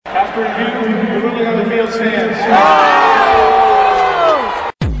quickly on the field stands.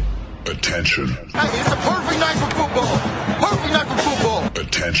 Attention. Hey, it's a perfect night for football. Perfect night for football.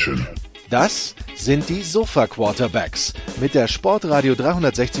 Attention. Das sind die Sofa-Quarterbacks mit der Sportradio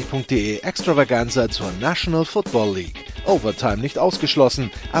 360.de Extravaganza zur National Football League. Overtime nicht ausgeschlossen,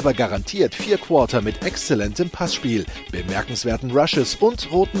 aber garantiert 4 Quarter mit exzellentem Passspiel, bemerkenswerten Rushes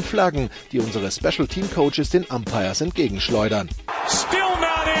und roten Flaggen, die unsere Special Team Coaches den Umpires entgegenschleudern. Still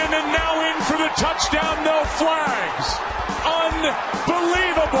not in and now in for the touchdown, no flags.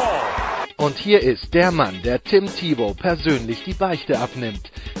 Unbelievable. Und hier ist der Mann, der Tim Tebow persönlich die Beichte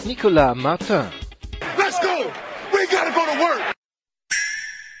abnimmt. Nicolas Martin. Let's go. We gotta go to work.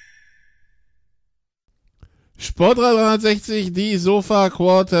 Sportradio 360, die Sofa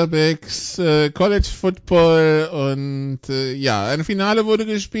Quarterbacks, College Football und ein Finale wurde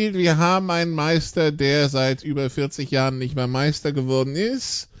gespielt. Wir haben einen Meister, der seit über 40 Jahren nicht mehr Meister geworden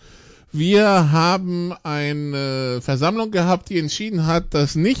ist. Wir haben eine Versammlung gehabt, die entschieden hat,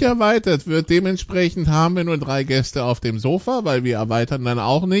 dass nicht erweitert wird. Dementsprechend haben wir nur 3 Gäste auf dem Sofa, weil wir erweitern dann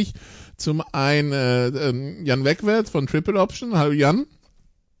auch nicht. Zum einen Jan Wegwert von Triple Option. Hallo Jan.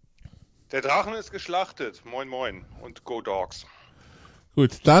 Der Drachen ist geschlachtet. Moin moin und Go Dogs.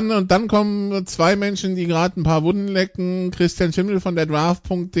 Gut, dann kommen 2 Menschen, die gerade ein paar Wunden lecken. Christian Schimmel von der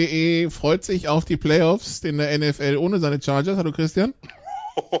Draft.de freut sich auf die Playoffs in der NFL ohne seine Chargers. Hallo Christian.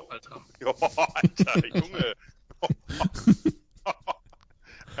 Alter. Jo, Alter, Junge.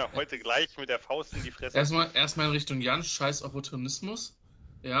 Ja, heute gleich mit der Faust in die Fresse. Erstmal in Richtung Jan, scheiß Opportunismus.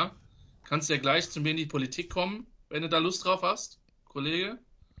 Ja. Kannst ja gleich zu mir in die Politik kommen, wenn du da Lust drauf hast, Kollege.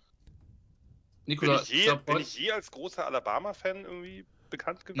 Nikola, bin ich je als großer Alabama-Fan irgendwie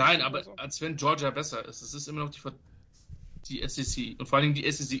bekannt gewesen? Nein, aber so? Als wenn Georgia besser ist. Es ist immer noch die SEC und vor allem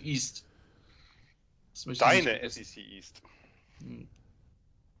die SEC East. Deine SEC East.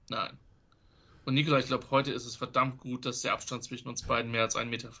 Nein. Und Nikola, ich glaube, heute ist es verdammt gut, dass der Abstand zwischen uns beiden mehr als 1,50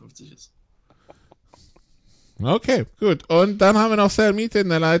 Meter ist. Okay, gut. Und dann haben wir noch Sal Mieter in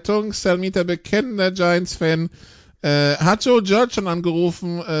der Leitung. Sal Mieter, bekennender Giants-Fan. Hat Joe Judge schon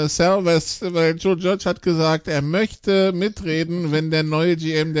angerufen, Sal, weil Joe Judge hat gesagt, er möchte mitreden, wenn der neue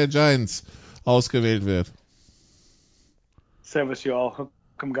GM der Giants ausgewählt wird. Servus, y'all.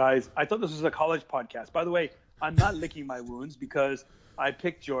 Welcome, guys. I thought this was a college podcast. By the way, I'm not licking my wounds because I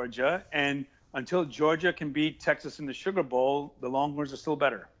picked Georgia, and until Georgia can beat Texas in the Sugar Bowl, the Longhorns are still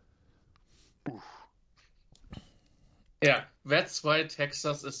better. Yeah, that's why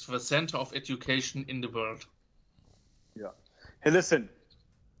Texas is the center of education in the world. Yeah. Hey, listen,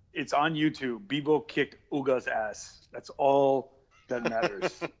 it's on YouTube. Bebo kicked Uga's ass. That's all that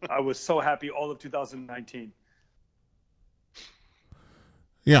matters. I was so happy all of 2019.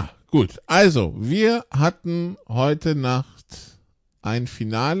 Ja, gut. Also, wir hatten heute Nacht ein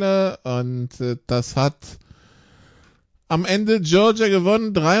Finale und das hat am Ende Georgia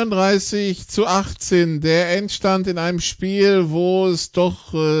gewonnen, 33-18. Der Endstand in einem Spiel, wo es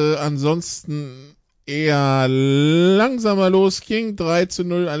doch ansonsten eher langsamer losging.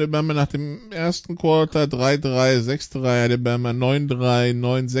 3-0 Alabama nach dem ersten Quarter, 3-3, 6-3 Alabama, 9-3,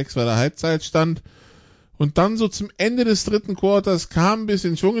 9-6 war der Halbzeitstand. Und dann so zum Ende des dritten Quarters kam ein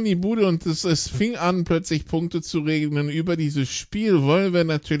bisschen Schwung in die Bude und es fing an, plötzlich Punkte zu regnen. Über dieses Spiel wollen wir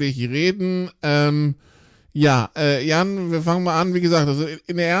natürlich reden. Jan, wir fangen mal an. Wie gesagt, also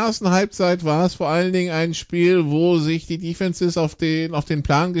in der ersten Halbzeit war es vor allen Dingen ein Spiel, wo sich die Defenses auf den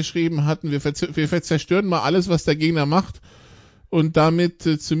Plan geschrieben hatten. Wir zerstören mal alles, was der Gegner macht. Und damit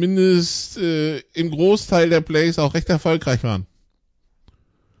zumindest im Großteil der Plays auch recht erfolgreich waren.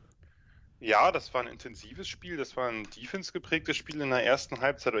 Ja, das war ein intensives Spiel, das war ein Defense-geprägtes Spiel in der ersten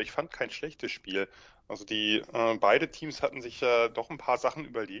Halbzeit, aber ich fand kein schlechtes Spiel. Also beide Teams hatten sich ja doch ein paar Sachen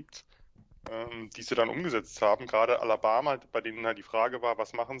überlegt, die sie dann umgesetzt haben. Gerade Alabama, bei denen halt die Frage war,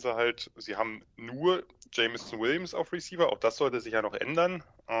 was machen sie halt? Sie haben nur Jameson Williams auf Receiver, auch das sollte sich ja noch ändern.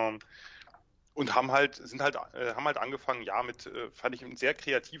 Und haben halt angefangen, fand ich, ein sehr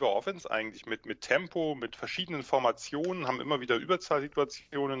kreativer Offense eigentlich, mit Tempo, mit verschiedenen Formationen, haben immer wieder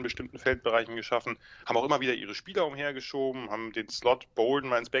Überzahlsituationen in bestimmten Feldbereichen geschaffen, haben auch immer wieder ihre Spieler umhergeschoben, haben den Slot Bolden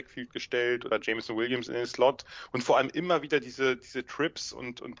mal ins Backfield gestellt oder Jameson Williams in den Slot und vor allem immer wieder diese Trips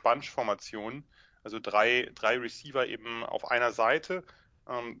und Bunch-Formationen, also drei Receiver eben auf einer Seite,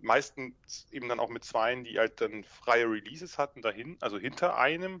 meistens eben dann auch mit zweien, die halt dann freie Releases hatten also hinter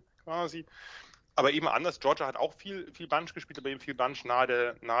einem quasi. Aber eben anders, Georgia hat auch viel Bunch gespielt, aber eben viel Bunch nahe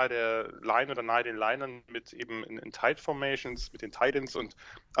der Line oder nahe den Linern mit eben in Tight Formations, mit den Tight Ends, und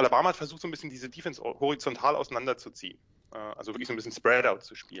Alabama hat versucht, so ein bisschen diese Defense horizontal auseinanderzuziehen. Also wirklich so ein bisschen Spread-Out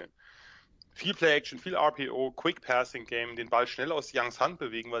zu spielen. Viel Play-Action, viel RPO, Quick-Passing-Game, den Ball schnell aus Youngs Hand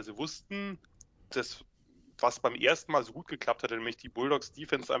bewegen, weil sie wussten, das, was beim ersten Mal so gut geklappt hatte, nämlich die Bulldogs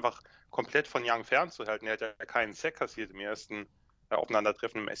Defense einfach komplett von Young fernzuhalten. Er hat ja keinen Sack kassiert im ersten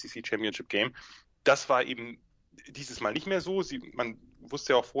Aufeinandertreffen im SEC Championship Game. Das war eben dieses Mal nicht mehr so. Man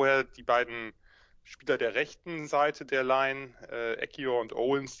wusste ja auch vorher, die beiden Spieler der rechten Seite der Line, Ekiyor und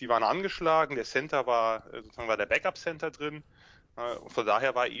Owens, die waren angeschlagen. Der Center war der Backup-Center drin. Und von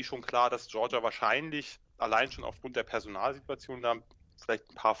daher war schon klar, dass Georgia wahrscheinlich allein schon aufgrund der Personalsituation da vielleicht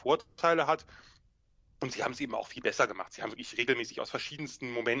ein paar Vorteile hat. Und sie haben es eben auch viel besser gemacht. Sie haben wirklich regelmäßig aus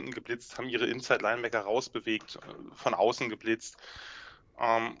verschiedensten Momenten geblitzt, haben ihre Inside-Linebacker rausbewegt, von außen geblitzt,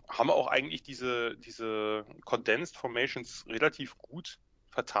 haben auch eigentlich diese Condensed Formations relativ gut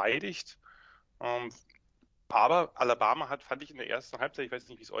verteidigt. Aber Alabama hat, fand ich in der ersten Halbzeit, ich weiß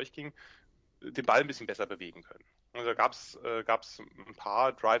nicht, wie es euch ging, den Ball ein bisschen besser bewegen können. Also da gab es ein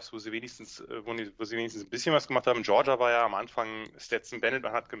paar Drives, wo sie wenigstens ein bisschen was gemacht haben. Georgia war ja am Anfang Stetson Bennett,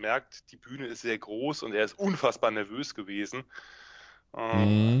 man hat gemerkt, die Bühne ist sehr groß und er ist unfassbar nervös gewesen.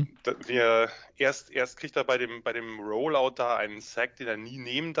 Erst kriegt er bei dem Rollout da einen Sack, den er nie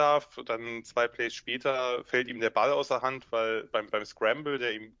nehmen darf. Dann 2 Plays später fällt ihm der Ball aus der Hand, weil beim Scramble,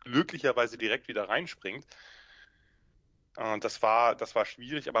 der ihm glücklicherweise direkt wieder reinspringt. Das war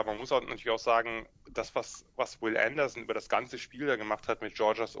schwierig, aber man muss auch natürlich auch sagen, das, was Will Anderson über das ganze Spiel da gemacht hat mit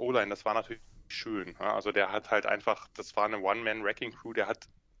Georgias O-Line, das war natürlich schön. Also der hat halt einfach, das war eine One-Man-Wrecking-Crew,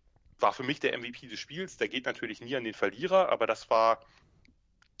 war für mich der MVP des Spiels. Der geht natürlich nie an den Verlierer, aber das war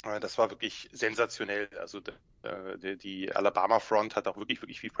wirklich sensationell. Also die Alabama Front hat auch wirklich,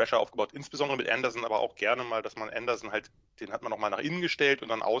 wirklich viel Pressure aufgebaut, insbesondere mit Anderson, aber auch gerne mal, dass man Anderson halt, den hat man nochmal nach innen gestellt und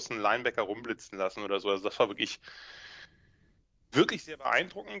dann außen Linebacker rumblitzen lassen oder so. Also das war wirklich sehr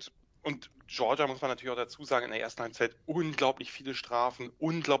beeindruckend. Und Georgia, muss man natürlich auch dazu sagen, in der ersten Halbzeit unglaublich viele Strafen,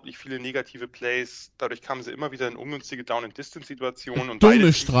 unglaublich viele negative Plays. Dadurch kamen sie immer wieder in ungünstige Down-and-Distance-Situationen. Und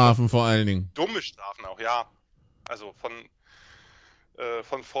dumme Strafen vor allen Dingen. Dumme Strafen auch, ja. Also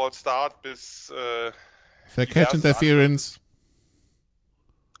von False Start bis Catch Interference.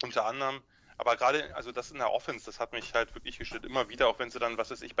 Unter anderem. Aber gerade, also das in der Offense, das hat mich halt wirklich gestört. Immer wieder, auch wenn sie dann, was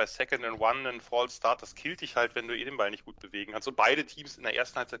weiß ich, bei Second and One einen False Start, das killt dich halt, wenn du den Ball nicht gut bewegen kannst. Und beide Teams in der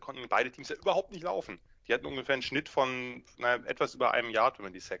ersten Halbzeit konnten beide Teams ja überhaupt nicht laufen. Die hatten ungefähr einen Schnitt von etwas über einem Yard, wenn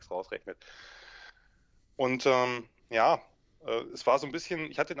man die Sacks rausrechnet. Und es war so ein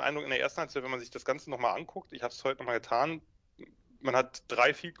bisschen, ich hatte den Eindruck in der ersten Halbzeit, wenn man sich das Ganze nochmal anguckt, ich habe es heute nochmal getan, man hat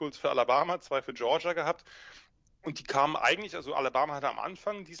 3 Field Goals für Alabama, 2 für Georgia gehabt. Und die kamen eigentlich, also Alabama hatte am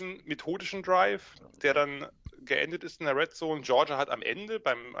Anfang diesen methodischen Drive, der dann geendet ist in der Red Zone. Georgia hat am Ende,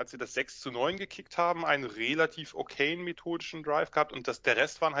 als sie das 6-9 gekickt haben, einen relativ okayen methodischen Drive gehabt und der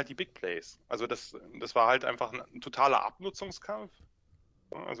Rest waren halt die Big Plays. Also das war halt einfach ein totaler Abnutzungskampf.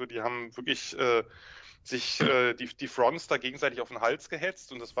 Also die haben wirklich sich die Fronts da gegenseitig auf den Hals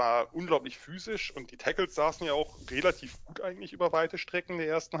gehetzt und das war unglaublich physisch und die Tackles saßen ja auch relativ gut eigentlich über weite Strecken der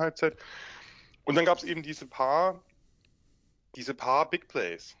ersten Halbzeit. Und dann gab es eben diese paar Big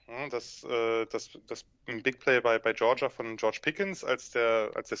Plays. Das Big Play bei Georgia von George Pickens, als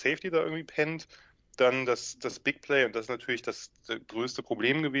der Safety da irgendwie pennt. Dann das Big Play, und das ist natürlich das größte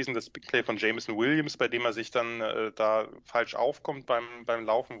Problem gewesen, das Big Play von Jameson Williams, bei dem er sich dann da falsch aufkommt beim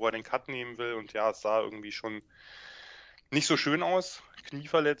Laufen, wo er den Cut nehmen will. Und ja, es sah irgendwie schon nicht so schön aus.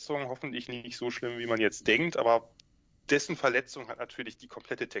 Knieverletzung, hoffentlich nicht so schlimm, wie man jetzt denkt, aber dessen Verletzung hat natürlich die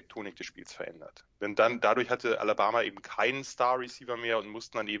komplette Tektonik des Spiels verändert. Denn dadurch hatte Alabama eben keinen Star-Receiver mehr und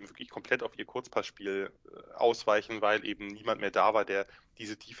mussten dann eben wirklich komplett auf ihr Kurzpassspiel ausweichen, weil eben niemand mehr da war, der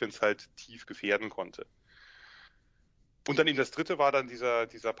diese Defense halt tief gefährden konnte. Und dann eben das dritte war dann dieser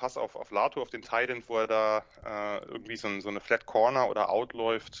Pass auf Lato, auf den Tight End, wo er da irgendwie so eine Flat Corner oder Out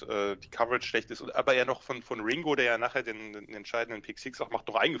läuft, die Coverage schlecht ist, aber er noch von Ringo, der ja nachher den entscheidenden Pick 6 auch macht,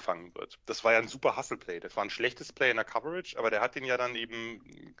 noch eingefangen wird. Das war ja ein super Hustle-Play. Das war ein schlechtes Play in der Coverage, aber der hat den ja dann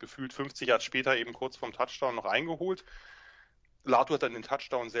eben gefühlt 50 Yards später eben kurz vorm Touchdown noch eingeholt. Lato hat dann den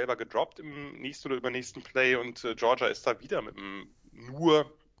Touchdown selber gedroppt im nächsten oder übernächsten Play und Georgia ist da wieder mit dem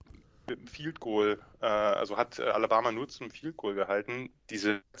Field Goal, also hat Alabama nur zum Field Goal gehalten.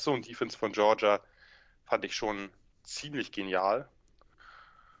 Diese Zone Defense von Georgia fand ich schon ziemlich genial.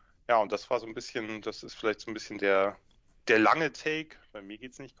 Ja, und das ist vielleicht so ein bisschen der lange Take, bei mir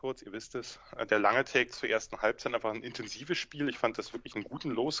geht's nicht kurz, ihr wisst es, der lange Take zur ersten Halbzeit, einfach ein intensives Spiel. Ich fand das wirklich einen guten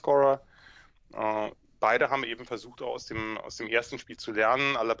Low-Scorer. Beide haben eben versucht, aus dem ersten Spiel zu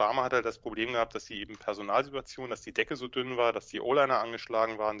lernen. Alabama hat halt das Problem gehabt, dass sie eben Personalsituation, dass die Decke so dünn war, dass die O-Liner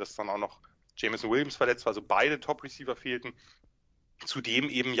angeschlagen waren, dass dann auch noch Jameson Williams verletzt war, also beide Top-Receiver fehlten. Zudem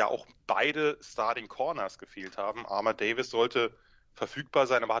eben ja auch beide Starting Corners gefehlt haben. Armour Davis sollte verfügbar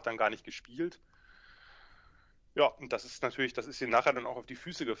sein, aber hat dann gar nicht gespielt. Ja, und das ist ihnen nachher dann auch auf die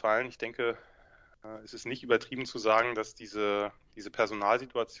Füße gefallen. Ich denke, Es ist nicht übertrieben zu sagen, dass diese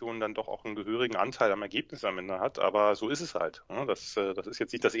Personalsituation dann doch auch einen gehörigen Anteil am Ergebnis am Ende hat, aber so ist es halt. Das ist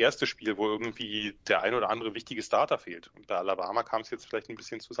jetzt nicht das erste Spiel, wo irgendwie der ein oder andere wichtige Starter fehlt. Und bei Alabama kam es jetzt vielleicht ein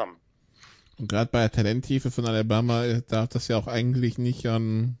bisschen zusammen. Und gerade bei der Talenttiefe von Alabama darf das ja auch eigentlich nicht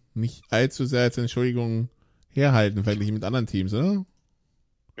allzu sehr als Entschuldigung herhalten, verglichen mit anderen Teams, oder?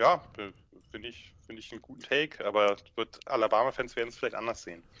 Ja, finde ich einen guten Take, aber Alabama-Fans werden es vielleicht anders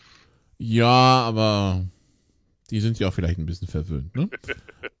sehen. Ja, aber die sind ja auch vielleicht ein bisschen verwöhnt, ne?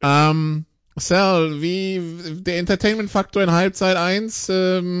 Sal, wie der Entertainment-Faktor in Halbzeit 1,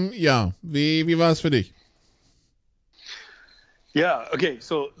 wie war es für dich? Yeah, okay,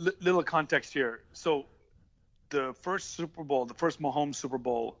 so little context here. So the first Mahomes Super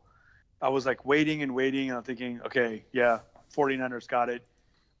Bowl, I was like waiting, and I'm thinking, okay, yeah, 49ers got it.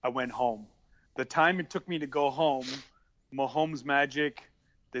 I went home. The time it took me to go home, Mahomes magic,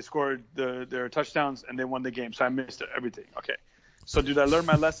 they scored their touchdowns, and they won the game. So I missed everything. Okay. So did I learn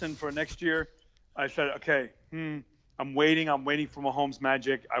my lesson for next year? I said, okay, I'm waiting for Mahomes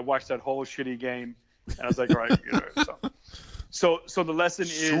magic. I watched that whole shitty game, and I was like, all right. So the lesson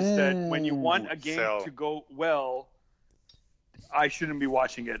is that when you want a game to go well, I shouldn't be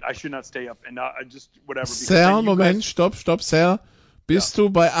watching it. I should not stay up and I just whatever. Sal, Moment, stopp, Sal. Bist du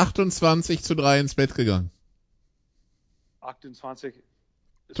bei 28:3 ins Bett gegangen? 28.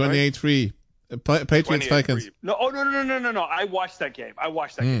 28-3. Patriots Falcons. No. I watched that game.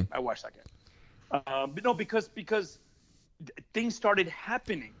 But no, because things started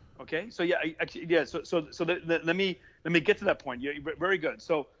happening. Okay, so yeah, So let me get to that point. Yeah, very good.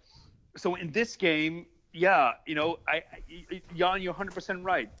 So in this game, yeah, Jan, you're 100%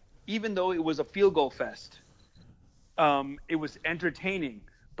 right. Even though it was a field goal fest, it was entertaining.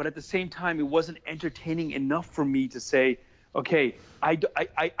 But at the same time, it wasn't entertaining enough for me to say, okay, I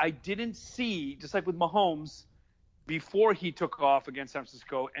didn't see, just like with Mahomes, before he took off against San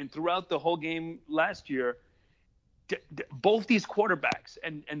Francisco and throughout the whole game last year, both these quarterbacks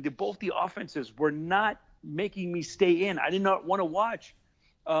and both the offenses were not making me stay in. I did not want to watch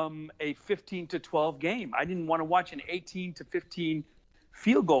a 15-12 game. I didn't want to watch an 18-15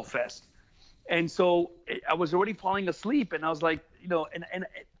 field goal fest. And so I was already falling asleep, and I was like, and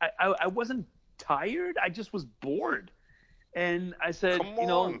I wasn't tired. I just was bored. And I said,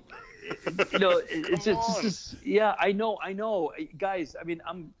 it's just, yeah, I know, guys. I mean,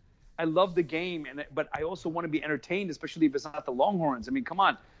 I love the game, but I also want to be entertained, especially if it's not the Longhorns. I mean, come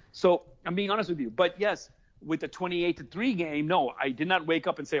on. So I'm being honest with you. But yes, with the 28-3 game, no, I did not wake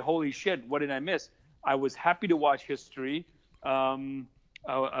up and say, holy shit, what did I miss? I was happy to watch history. And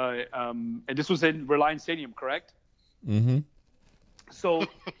this was in Reliance Stadium, correct? Mm-hmm. So,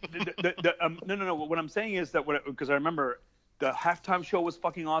 no. What I'm saying is that because I remember the halftime show was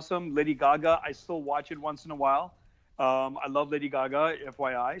fucking awesome. Lady Gaga, I still watch it once in a while. I love Lady Gaga,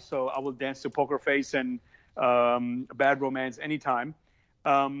 FYI. So I will dance to Poker Face and Bad Romance anytime.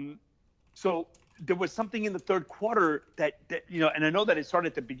 So there was something in the third quarter that and I know that it started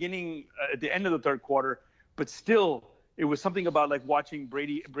at the beginning, at the end of the third quarter, but still it was something about like watching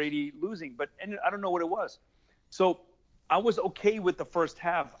Brady losing. And I don't know what it was. So I was okay with the first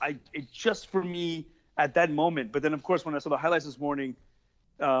half. It just for me at that moment. But then of course when I saw the highlights this morning,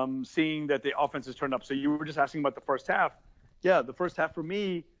 seeing that the offense has turned up. So you were just asking about the first half. Yeah, the first half for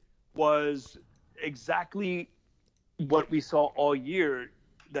me was exactly what we saw all year.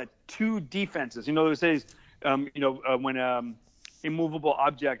 That two defenses, they say, when immovable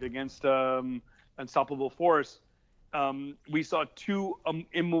object against unstoppable force, we saw two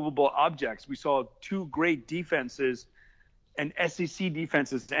immovable objects. We saw two great defenses and SEC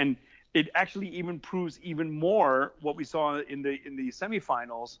defenses, and it actually even proves even more what we saw in the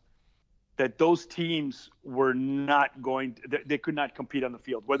semifinals, that those teams were not they could not compete on the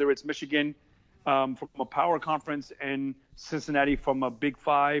field, whether it's Michigan from a power conference and Cincinnati from a Big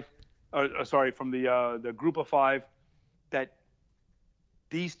Five, from the Group of Five, that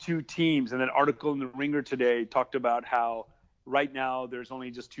these two teams, and an article in the Ringer today talked about how right now there's only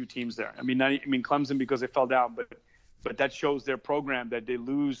just two teams there. I mean Clemson because they fell down, but that shows their program that they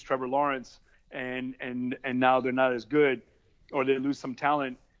lose Trevor Lawrence and now they're not as good, or they lose some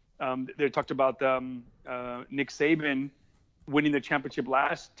talent. They talked about Nick Saban winning the championship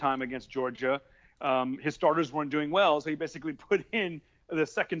last time against Georgia. His starters weren't doing well, so he basically put in the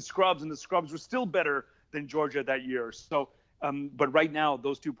second scrubs, and the scrubs were still better than Georgia that year. So, but right now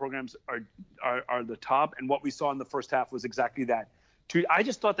those two programs are the top, and what we saw in the first half was exactly that. I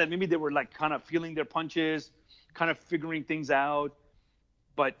just thought that maybe they were like kind of feeling their punches, kind of figuring things out.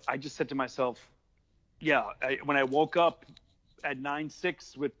 But I just said to myself, when I woke up at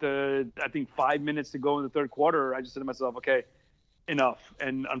 9-6 with I think 5 minutes to go in the third quarter, I just said to myself, okay, enough.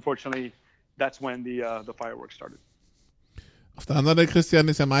 And unfortunately, that's when the fireworks started. Auf der anderen Seite, Christian,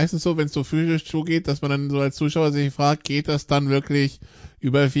 ist ja meistens so, wenn es so physisch zugeht, dass man dann so als Zuschauer sich fragt, geht das dann wirklich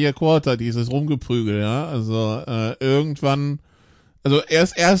über 4 Quarter, dieses Rumgeprügel, ja? Also irgendwann, also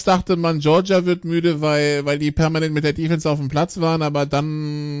erst dachte man, Georgia wird müde, weil die permanent mit der Defense auf dem Platz waren, aber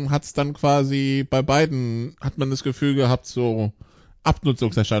dann hat's dann quasi bei beiden, hat man das Gefühl gehabt, so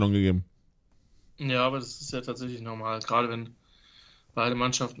Abnutzungserscheinungen gegeben. Ja, aber das ist ja tatsächlich normal, gerade wenn beide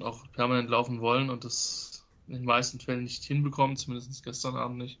Mannschaften auch permanent laufen wollen und das in den meisten Fällen nicht hinbekommen, zumindest gestern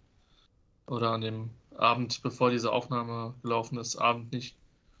Abend nicht. Oder an dem Abend, bevor diese Aufnahme gelaufen ist, Abend nicht.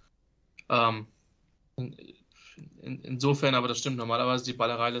 Insofern, aber das stimmt, normalerweise die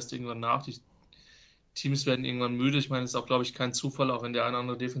Ballerei lässt irgendwann nach, die Teams werden irgendwann müde. Ich meine, es ist auch, glaube ich, kein Zufall, auch wenn der eine oder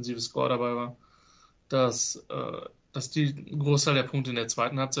andere defensive Score dabei war, dass die Großteil der Punkte in der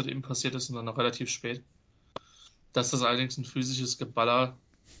zweiten Halbzeit eben passiert ist und dann noch relativ spät. Dass das allerdings ein physisches Geballer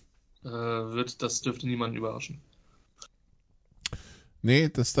wird, das dürfte niemanden überraschen. Nee,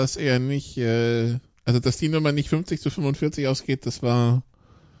 dass das eher nicht, also dass die Nummer nicht 50-45 ausgeht, das war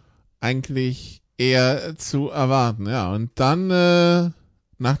eigentlich eher zu erwarten, ja. Und dann,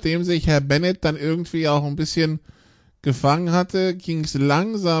 nachdem sich Herr Bennett dann irgendwie auch ein bisschen gefangen hatte, ging es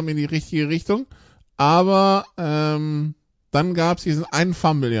langsam in die richtige Richtung, aber dann gab es diesen einen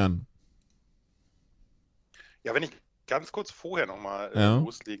Fumble, Jan. Ja, wenn ich ganz kurz vorher nochmal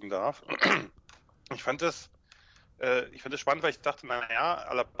loslegen darf. Ich fand das spannend, weil ich dachte, naja,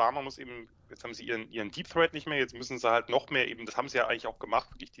 Alabama muss eben, jetzt haben sie ihren Deep Threat nicht mehr, jetzt müssen sie halt noch mehr eben, das haben sie ja eigentlich auch gemacht,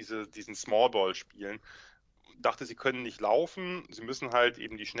 wirklich diesen Small Ball spielen. Dachte, sie können nicht laufen, sie müssen halt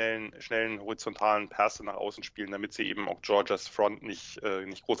eben die schnellen horizontalen Pässe nach außen spielen, damit sie eben auch Georgias Front nicht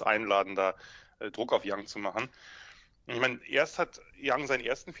groß einladen, da Druck auf Young zu machen. Ich meine, erst hat Young seinen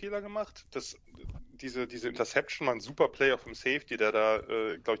ersten Fehler gemacht, diese Interception war ein super Player vom Safety, der da,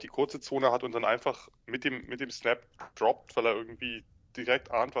 glaube ich, die kurze Zone hat und dann einfach mit dem Snap droppt, weil er irgendwie direkt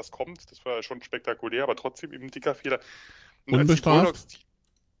ahnt, was kommt. Das war schon spektakulär, aber trotzdem eben ein dicker Fehler. Unbestraft?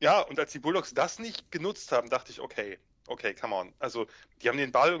 Als die Bulldogs das nicht genutzt haben, dachte ich, okay, come on. Also, die haben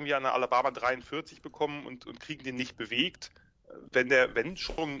den Ball irgendwie an der Alabama 43 bekommen und kriegen den nicht bewegt. Wenn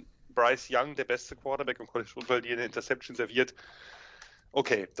schon Bryce Young, der beste Quarterback im College Football, die eine Interception serviert,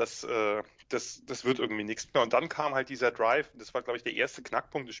 okay, das wird irgendwie nichts mehr. Und dann kam halt dieser Drive, das war, glaube ich, der erste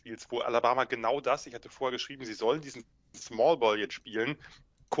Knackpunkt des Spiels, wo Alabama genau das, ich hatte vorher geschrieben, sie sollen diesen Small Ball jetzt spielen,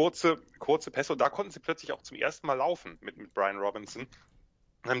 kurze Pässe, und da konnten sie plötzlich auch zum ersten Mal laufen mit Brian Robinson.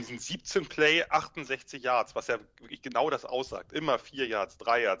 Und haben diesen 17 Play, 68 Yards, was ja wirklich genau das aussagt. Immer 4 Yards,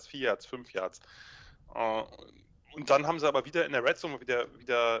 3 Yards, 4 Yards, 5 Yards. Und dann haben sie aber wieder in der Red Zone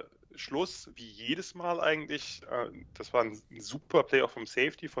wieder Schluss, wie jedes Mal eigentlich. Das war ein super Play auch vom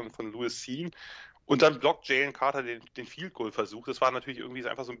Safety von Lewis Cine. Und dann blockt Jalen Carter den Field Goal Versuch. Das war natürlich irgendwie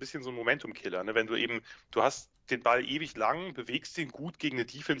einfach so ein bisschen so ein Momentum-Killer. Ne? Wenn du hast den Ball ewig lang, bewegst den gut gegen eine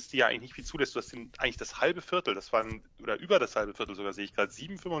Defense, die ja eigentlich nicht viel zulässt. Du hast eigentlich das halbe Viertel, oder über das halbe Viertel sogar, sehe ich gerade,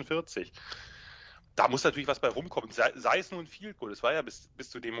 7,45. Da muss natürlich was bei rumkommen, sei es nur ein Field Goal. Das war ja bis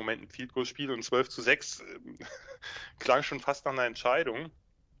zu dem Moment ein Field Goal Spiel und 12-6 klang schon fast nach einer Entscheidung.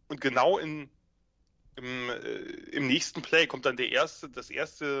 Und genau im nächsten Play kommt dann das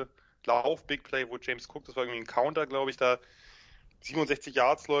erste Lauf-Big Play, wo James Cook, das war irgendwie ein Counter, glaube ich, da 67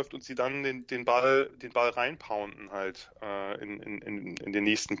 Yards läuft und sie dann den Ball reinpounden halt in den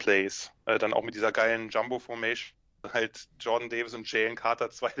nächsten Plays. Dann auch mit dieser geilen Jumbo-Formation halt Jordan Davis und Jalen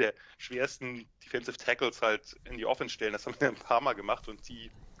Carter, zwei der schwersten Defensive Tackles halt in die Offense stellen. Das haben wir ein paar Mal gemacht und die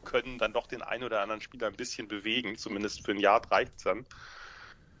können dann doch den einen oder anderen Spieler ein bisschen bewegen, zumindest für ein Yard reicht's dann.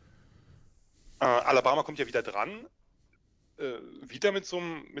 Alabama kommt ja wieder dran, wieder mit so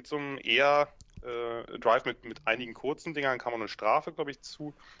einem eher Drive mit einigen kurzen Dingern, kam auch eine Strafe, glaube ich,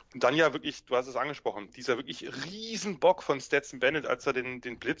 zu. Und dann ja wirklich, du hast es angesprochen, dieser wirklich riesen Bock von Stetson Bennett, als er den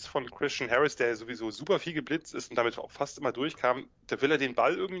Blitz von Christian Harris, der sowieso super viel geblitzt ist und damit auch fast immer durchkam, da will er den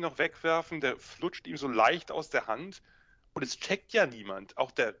Ball irgendwie noch wegwerfen, der flutscht ihm so leicht aus der Hand. Und es checkt ja niemand.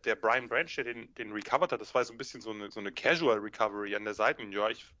 Auch der Brian Branch, der den recovered hat, das war so ein bisschen so eine Casual Recovery an der Seite. Ja,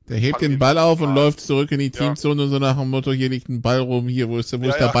 der hebt den Ball auf und läuft zurück in die Teamzone, so nach dem Motto, hier liegt ein Ball rum, hier, wo ist der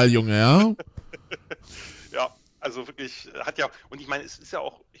Ball, Junge, ja? Ja, also wirklich, und ich meine, es ist ja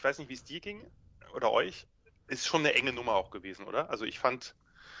auch, ich weiß nicht, wie es dir ging, oder euch, ist schon eine enge Nummer auch gewesen, oder? Also ich fand,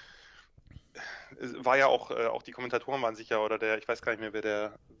 es war ja auch die Kommentatoren waren sicher, oder ich weiß gar nicht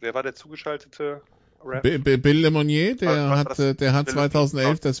mehr, wer war der zugeschaltete Rap? Bill Lemonnier, der hat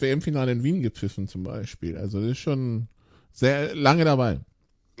 2011 das WM-Finale in Wien gepfiffen zum Beispiel. Also das ist schon sehr lange dabei.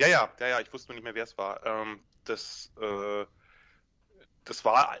 Ja, ich wusste nur nicht mehr, wer es war. das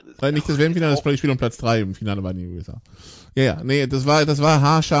war... Weil nicht das WM-Finale, das Spiel um Platz 3, im Finale waren die USA. Ja, nee, das war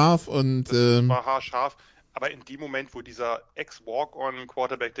haarscharf und... Das war haarscharf, aber in dem Moment, wo dieser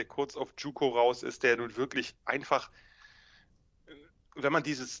Ex-Walk-On-Quarterback, der kurz auf JUCO raus ist, der nun wirklich einfach... Wenn man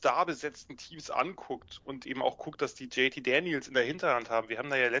diese starbesetzten Teams anguckt und eben auch guckt, dass die JT Daniels in der Hinterhand haben, wir haben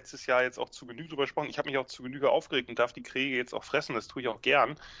da ja letztes Jahr jetzt auch zu Genüge drüber gesprochen, ich habe mich auch zu Genüge aufgeregt und darf die Krähe jetzt auch fressen, das tue ich auch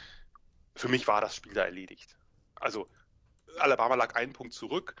gern. Für mich war das Spiel da erledigt. Also Alabama lag einen Punkt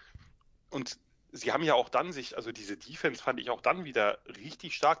zurück und sie haben ja auch dann also diese Defense fand ich auch dann wieder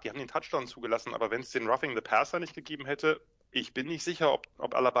richtig stark, die haben den Touchdown zugelassen, aber wenn es den Roughing the Passer nicht gegeben hätte, ich bin nicht sicher,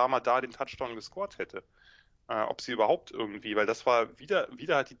 ob Alabama da den Touchdown gescored hätte. Ob sie überhaupt irgendwie, weil das war wieder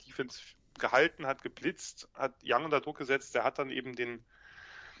hat die Defense gehalten, hat geblitzt, hat Young unter Druck gesetzt, der hat dann eben den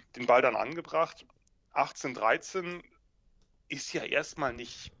Ball dann angebracht. 18-13 ist ja erstmal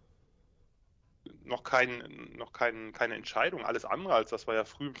noch keine Entscheidung, alles andere als das war ja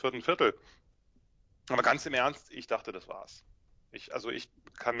früh im 4. Viertel. Aber ganz im Ernst, ich dachte, das war's. Ich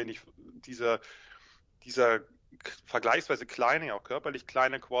kann mir nicht dieser vergleichsweise kleine, auch körperlich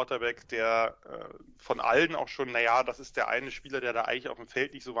kleine Quarterback, der von allen auch schon, das ist der eine Spieler, der da eigentlich auf dem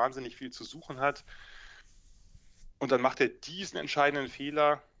Feld nicht so wahnsinnig viel zu suchen hat. Und dann macht er diesen entscheidenden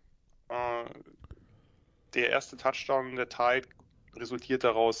Fehler. Der erste Touchdown der Tide resultiert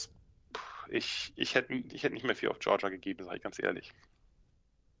daraus, ich hätte nicht mehr viel auf Georgia gegeben, sage ich ganz ehrlich.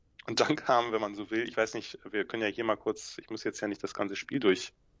 Und dann kam, wenn man so will, ich weiß nicht, wir können ja hier mal kurz, ich muss jetzt ja nicht das ganze Spiel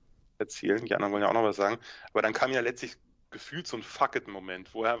durch erzählen, die anderen wollen ja auch noch was sagen, aber dann kam ja letztlich gefühlt so ein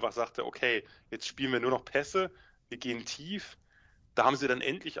Fuck-it-Moment, wo er einfach sagte, okay, jetzt spielen wir nur noch Pässe, wir gehen tief, da haben sie dann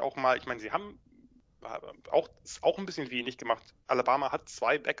endlich auch mal, ich meine, sie haben auch ein bisschen wenig gemacht, Alabama hat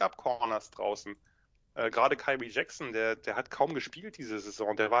 2 Backup-Corners draußen, gerade Kyrie Jackson, der hat kaum gespielt diese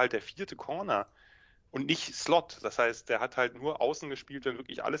Saison, der war halt der 4. Corner und nicht Slot, das heißt, der hat halt nur außen gespielt, wenn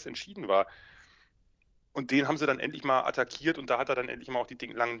wirklich alles entschieden war. Und den haben sie dann endlich mal attackiert und da hat er dann endlich mal auch die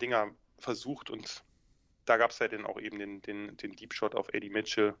langen Dinger versucht und da gab es ja dann auch eben den Deep Shot auf Eddie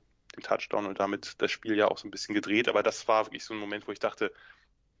Mitchell, den Touchdown und damit das Spiel ja auch so ein bisschen gedreht, aber das war wirklich so ein Moment, wo ich dachte,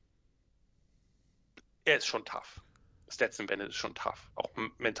 er ist schon tough. Stetson Bennett ist schon tough, auch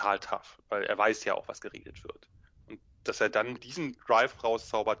mental tough, weil er weiß ja auch, was geredet wird. Und dass er dann diesen Drive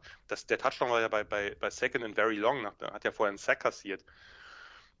rauszaubert, der Touchdown war ja bei Second and Very Long, da hat er vorher einen Sack kassiert.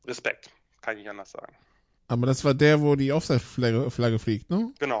 Respekt, kann ich nicht anders sagen. Aber das war der, wo die Offside-Flagge fliegt,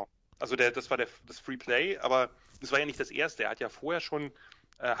 ne? Genau. Also das war das Free Play, aber das war ja nicht das erste. Er hat ja vorher schon,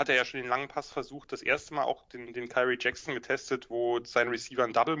 den langen Pass versucht, das erste Mal auch den Kyrie Jackson getestet, wo sein Receiver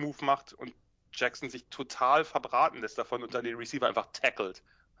einen Double Move macht und Jackson sich total verbraten lässt davon und dann den Receiver einfach tackelt.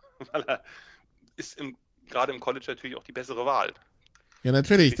 Weil er ist gerade im College natürlich auch die bessere Wahl. Ja,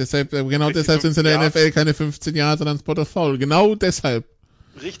 natürlich. Deshalb sind es in der NFL keine 15 Jahre, sondern Spot of Foul. Genau deshalb.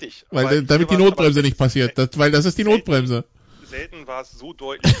 Richtig. Weil damit die Notbremse nicht passiert. Weil das ist die Notbremse. Selten war es so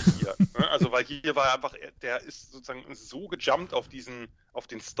deutlich wie hier. Also weil hier war er einfach, der ist sozusagen so gejumpt auf den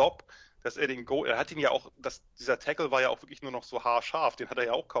Stop, dass er er hat ihn ja auch, dieser Tackle war ja auch wirklich nur noch so haarscharf, den hat er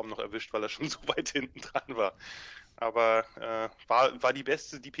ja auch kaum noch erwischt, weil er schon so weit hinten dran war. Aber war die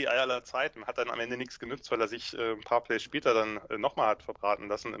beste DPI aller Zeiten, hat dann am Ende nichts genützt, weil er sich ein paar Plays später dann nochmal hat verbraten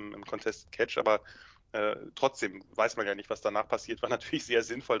lassen im Contested Catch, aber trotzdem weiß man ja nicht, was danach passiert, war natürlich sehr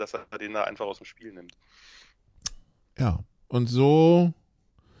sinnvoll, dass er den da einfach aus dem Spiel nimmt. Ja, und so,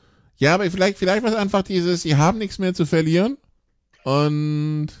 ja, aber vielleicht war es einfach sie haben nichts mehr zu verlieren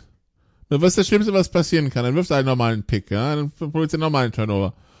und was ist das Schlimmste, was passieren kann? Dann wirfst du halt nochmal einen Pick, ja, dann holst du nochmal einen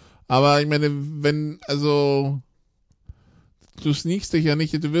Turnover. Aber ich meine, du sneakst dich ja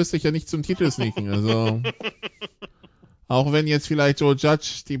nicht, du wirst dich ja nicht zum Titel sneaken, also auch wenn jetzt vielleicht Joe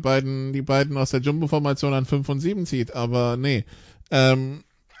Judge die beiden aus der Jumbo-Formation an 5 und 7 zieht, aber nee. Einen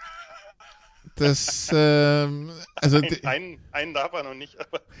darf er noch nicht,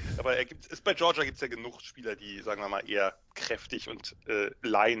 aber bei Georgia gibt es ja genug Spieler, die, sagen wir mal, eher kräftig und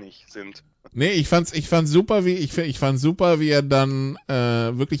leinig sind. Nee, ich fand's super, wie er dann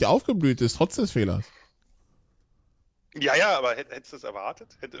wirklich aufgeblüht ist, trotz des Fehlers. Ja, aber hättest du das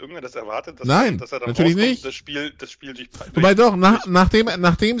erwartet? Hätte irgendwer das erwartet? Nein, dass er dann natürlich nicht. Das Spiel durch wobei doch,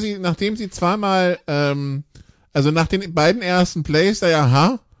 nachdem sie zweimal, also nach den beiden ersten Plays,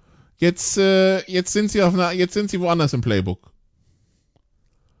 jetzt sind sie woanders im Playbook.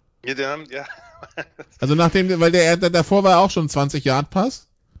 Ja. Also weil der davor war auch schon 20-Yard-Pass.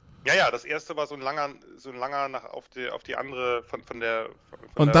 Ja, das erste war so ein langer auf die andere von der.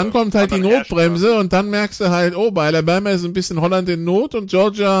 Und dann kommt halt die Notbremse und dann merkst du halt, bei Alabama ist ein bisschen Holland in Not und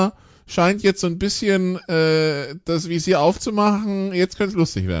Georgia scheint jetzt so ein bisschen das Visier aufzumachen, jetzt könnte es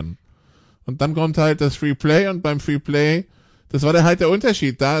lustig werden. Und dann kommt halt das Free Play und beim Free Play Das war halt der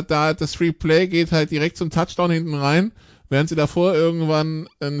Unterschied. Da das Free Play geht halt direkt zum Touchdown hinten rein, während sie davor irgendwann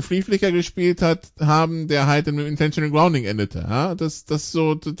einen Free Flicker gespielt haben, der halt in einem Intentional Grounding endete. Ja, das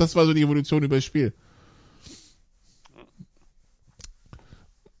war so die Evolution über das Spiel.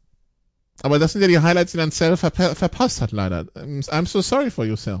 Aber das sind ja die Highlights, die dann Cell verpasst hat, leider. I'm so sorry for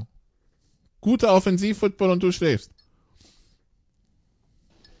you, Cell. Guter Offensiv-Football und du schläfst.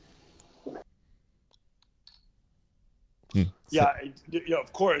 Yeah,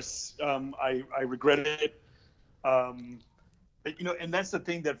 of course. I regret it. And that's the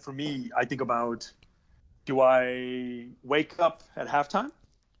thing that for me, I think about, do I wake up at halftime?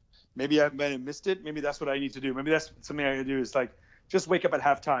 Maybe I might have missed it. Maybe that's what I need to do. Maybe that's something I need to do is like, just wake up at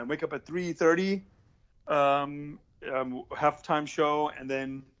halftime. Wake up at 3:30, halftime show, and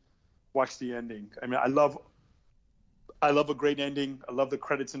then watch the ending. I mean, I love a great ending. I love the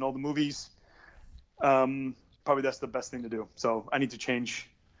credits in all the movies. Probably that's the best thing to do. So I need to change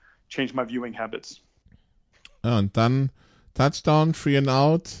my viewing habits. Ja, und dann Touchdown, 3 and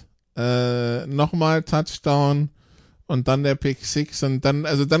out, nochmal Touchdown und dann der Pick 6 und dann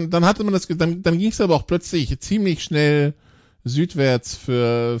hatte man dann ging es aber auch plötzlich ziemlich schnell südwärts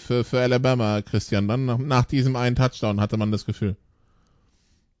für Alabama, Christian. Dann nach diesem einen Touchdown hatte man das Gefühl.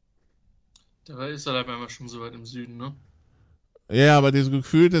 Da ist Alabama schon so weit im Süden, ne? Ja, aber dieses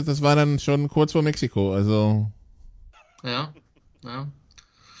Gefühl, das war dann schon kurz vor Mexiko, also. Ja,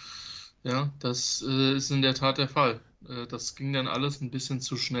 das ist in der Tat der Fall. Das ging dann alles ein bisschen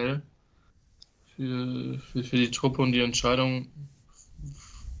zu schnell für die Truppe und die Entscheidung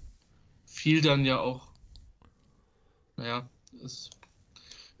fiel dann ja auch, es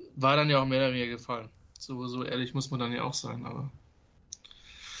war dann ja auch mehr oder weniger gefallen. So ehrlich muss man dann ja auch sein, aber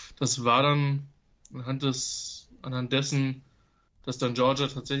das war dann anhand dessen, dass dann Georgia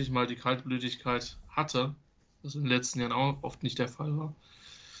tatsächlich mal die Kaltblütigkeit hatte, was in den letzten Jahren auch oft nicht der Fall war.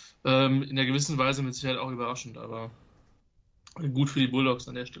 In einer gewissen Weise mit Sicherheit auch überraschend, aber gut für die Bulldogs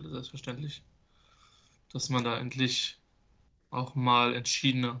an der Stelle, selbstverständlich, dass man da endlich auch mal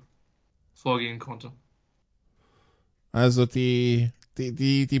entschiedener vorgehen konnte. Also die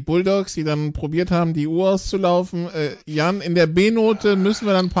Bulldogs, die dann probiert haben, die Uhr auszulaufen. Jan, in der B-Note müssen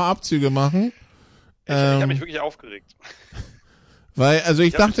wir dann ein paar Abzüge machen. Ich habe mich wirklich aufgeregt. Weil, also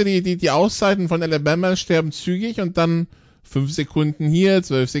ich dachte, die Auszeiten von Alabama sterben zügig und dann 5 Sekunden hier,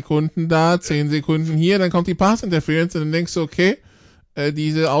 12 Sekunden da, 10 Sekunden hier, dann kommt die Pass-Interference und dann denkst du, okay,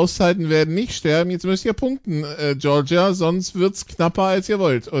 diese Auszeiten werden nicht sterben, jetzt müsst ihr punkten, Georgia, sonst wird's knapper, als ihr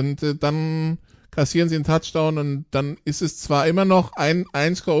wollt. Und dann kassieren sie einen Touchdown und dann ist es zwar immer noch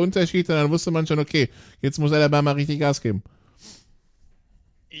ein Score-Unterschied, und dann wusste man schon, okay, jetzt muss Alabama richtig Gas geben.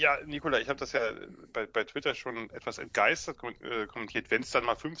 Ja, Nikola, ich habe das ja bei Twitter schon etwas entgeistert kommentiert, wenn es dann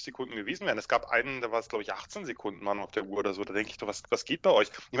mal 5 Sekunden gewesen wären. Es gab einen, da war es, glaube ich, 18 Sekunden waren auf der Uhr oder so. Da denke ich doch, was geht bei euch?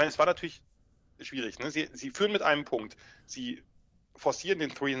 Ich meine, es war natürlich schwierig. Ne? Sie führen mit einem Punkt. Sie forcieren den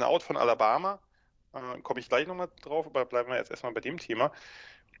 3 and Out von Alabama. Komme ich gleich nochmal drauf, aber bleiben wir jetzt erstmal bei dem Thema.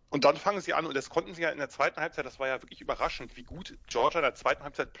 Und dann fangen sie an, und das konnten sie ja in der zweiten Halbzeit, das war ja wirklich überraschend, wie gut Georgia in der zweiten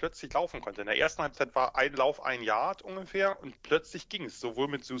Halbzeit plötzlich laufen konnte. In der ersten Halbzeit war ein Lauf 1 Yard ungefähr und plötzlich ging es, sowohl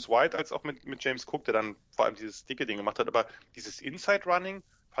mit Zeus White als auch mit James Cook, der dann vor allem dieses dicke Ding gemacht hat. Aber dieses Inside-Running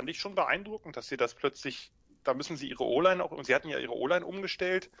fand ich schon beeindruckend, dass sie das plötzlich, da müssen sie ihre O-Line auch, und sie hatten ja ihre O-Line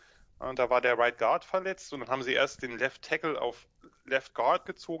umgestellt, da war der Right Guard verletzt und dann haben sie erst den Left Tackle auf Left Guard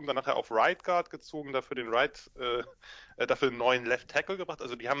gezogen, dann nachher auf Right Guard gezogen, dafür einen neuen Left Tackle gebracht.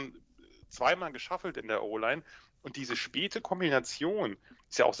 Also die haben zweimal geschaffelt in der O-Line und diese späte Kombination,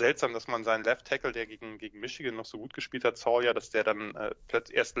 ist ja auch seltsam, dass man seinen Left Tackle, der gegen Michigan noch so gut gespielt hat, Sawyer, dass der dann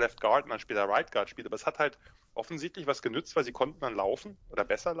plötzlich erst Left Guard und dann später Right Guard spielt. Aber es hat halt offensichtlich was genützt, weil sie konnten dann laufen oder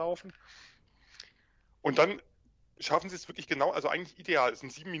besser laufen. Und dann schaffen sie es wirklich genau, also eigentlich ideal. Es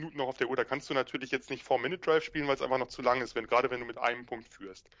sind 7 Minuten noch auf der Uhr. Da kannst du natürlich jetzt nicht 4-Minute-Drive spielen, weil es einfach noch zu lang ist, gerade wenn du mit einem Punkt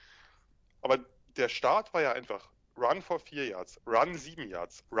führst. Aber der Start war ja einfach Run for 4 Yards, Run 7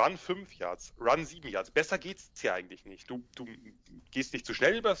 Yards, Run 5 Yards, Run 7 Yards. Besser geht's ja eigentlich nicht. Du gehst nicht zu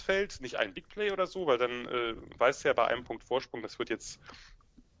schnell übers Feld, nicht ein Big Play oder so, weil dann weißt du ja bei einem Punkt Vorsprung, das wird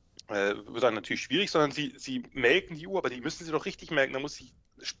dann natürlich schwierig, sondern sie melken die Uhr, aber die müssen sie doch richtig melken. Da muss sie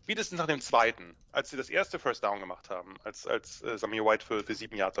spätestens nach dem zweiten, als sie das erste First Down gemacht haben, als Samir White für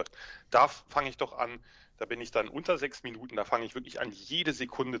 7 Yards hat, da fange ich doch an, da bin ich dann unter 6 Minuten, da fange ich wirklich an, jede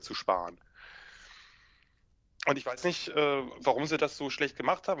Sekunde zu sparen. Und ich weiß nicht, warum sie das so schlecht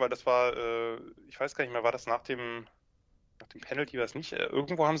gemacht haben, weil das war, ich weiß gar nicht mehr, war das nach dem Penalty, war es nicht?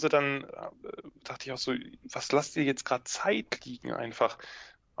 Irgendwo haben sie dann, dachte ich auch so, was lasst ihr jetzt gerade Zeit liegen einfach?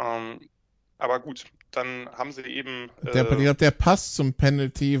 Aber gut, dann haben sie eben... Der Pass zum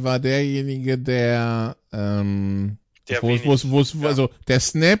Penalty war derjenige, der Also der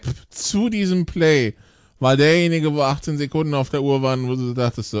Snap zu diesem Play war derjenige, wo 18 Sekunden auf der Uhr waren, wo du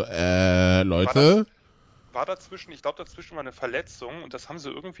dachtest so, Leute. War dazwischen, ich glaube dazwischen war eine Verletzung und das haben sie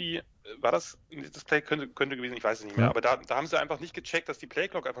irgendwie, das Play könnte gewesen, ich weiß es nicht mehr, aber da haben sie einfach nicht gecheckt, dass die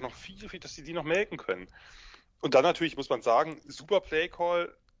Playclock einfach noch viel, dass sie die noch melken können. Und dann natürlich muss man sagen, super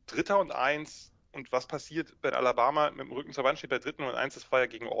Playcall, 3. und 1 und was passiert, wenn Alabama mit dem Rücken zur Wand steht bei 3. und 1, das war ja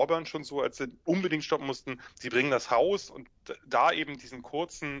gegen Auburn schon so, als sie unbedingt stoppen mussten, sie bringen das Haus und da eben diesen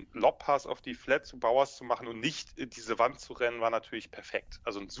kurzen Lobpass auf die Flat zu Bowers zu machen und nicht in diese Wand zu rennen, war natürlich perfekt.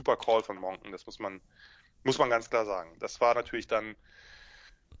 Also ein super Call von Monken, das muss man ganz klar sagen. Das war natürlich dann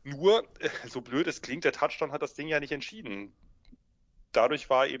nur, so blöd es klingt, der Touchdown hat das Ding ja nicht entschieden. Dadurch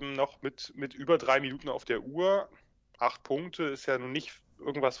war eben noch mit über 3 Minuten auf der Uhr, 8 Punkte, ist ja nun nicht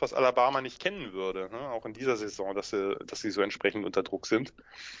irgendwas, was Alabama nicht kennen würde, ne? Auch in dieser Saison, dass sie so entsprechend unter Druck sind.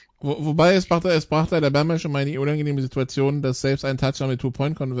 Wobei es brachte Alabama schon mal in die unangenehme Situation, dass selbst ein Touchdown mit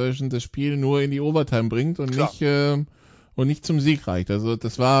Two-Point-Conversion das Spiel nur in die Overtime bringt und nicht zum Sieg reicht. Also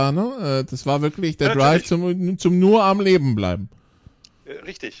das war wirklich der Drive zum nur am Leben bleiben.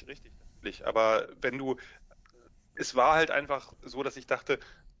 Richtig. Aber es war halt einfach so, dass ich dachte,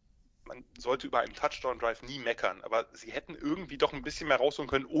 man sollte über einen Touchdown-Drive nie meckern, aber sie hätten irgendwie doch ein bisschen mehr rausholen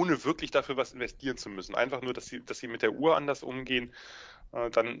können, ohne wirklich dafür was investieren zu müssen. Einfach nur, dass sie mit der Uhr anders umgehen,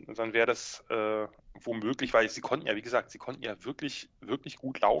 dann wäre das womöglich, weil sie konnten ja wirklich, wirklich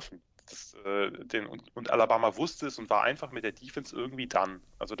gut laufen. Und Alabama wusste es und war einfach mit der Defense irgendwie done.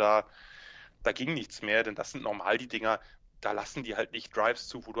 Also da ging nichts mehr, denn das sind normal die Dinger, da lassen die halt nicht Drives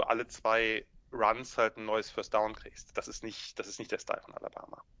zu, wo du alle 2 Runs halt ein neues First Down kriegst. Das ist nicht der Style von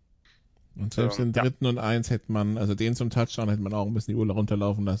Alabama. Und selbst den 3. und 1 hätte man, also den zum Touchdown hätte man auch ein bisschen die Uhr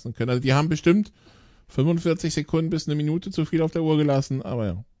runterlaufen lassen können. Also die haben bestimmt 45 Sekunden bis eine Minute zu viel auf der Uhr gelassen,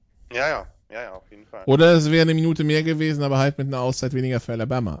 aber ja. Ja, auf jeden Fall. Oder es wäre eine Minute mehr gewesen, aber halt mit einer Auszeit weniger für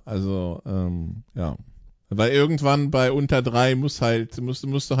Alabama. Also, ja. Weil irgendwann bei unter 3 musst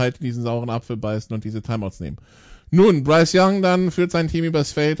du halt diesen sauren Apfel beißen und diese Timeouts nehmen. Nun, Bryce Young dann führt sein Team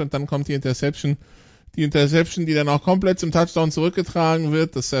übers Feld und dann kommt die Interception. Die Interception, die dann auch komplett zum Touchdown zurückgetragen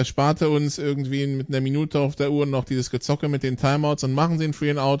wird, das ersparte uns irgendwie mit einer Minute auf der Uhr noch dieses Gezocke mit den Timeouts und machen sie einen Free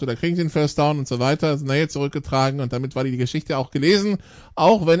and Out oder kriegen sie einen First Down und so weiter, sind daher zurückgetragen und damit war die Geschichte auch gelesen,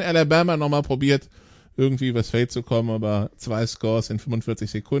 auch wenn Alabama nochmal probiert, irgendwie übers Feld zu kommen, aber 2 Scores in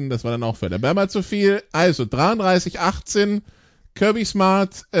 45 Sekunden, das war dann auch für Alabama zu viel. Also 33-18, Kirby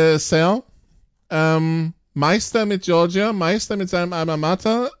Smart, Sal, Meister mit Georgia, Meister mit seinem Alma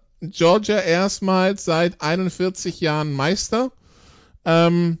Mater, Georgia erstmals seit 41 Jahren Meister.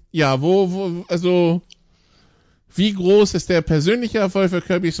 Also wie groß ist der persönliche Erfolg für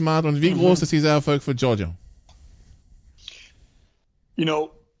Kirby Smart und wie groß ist dieser Erfolg für Georgia? You know,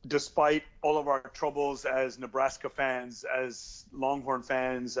 despite all of our troubles as Nebraska fans, as Longhorn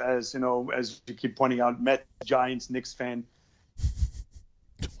fans, as you keep pointing out, Mets, Giants, Knicks fan,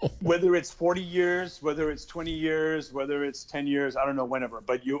 whether it's 40 years, whether it's 20 years, whether it's 10 years, I don't know, whenever,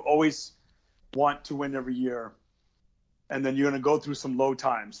 but you always want to win every year. And then you're going to go through some low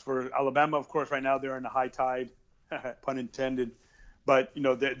times. For Alabama, of course, right now they're in a high tide, pun intended. But, you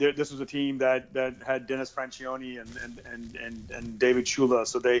know, this was a team that had Dennis Francione and David Shula,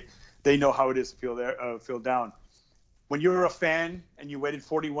 so they know how it is to feel down. When you're a fan and you waited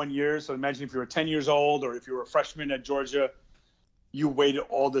 41 years, so imagine if you were 10 years old or if you were a freshman at Georgia, you waited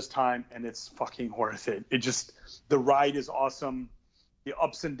all this time, and it's fucking worth it. The ride is awesome. The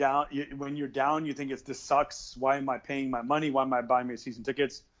ups and downs. When you're down, you think this sucks. Why am I paying my money? Why am I buying my season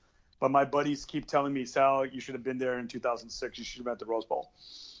tickets? But my buddies keep telling me, Sal, you should have been there in 2006. You should have been at the Rose Bowl.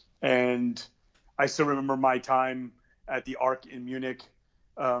 And I still remember my time at the Arc in Munich.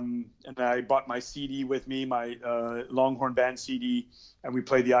 And I bought my CD with me, my Longhorn Band CD, and we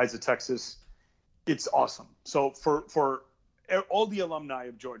played the Eyes of Texas. It's awesome. So for all the alumni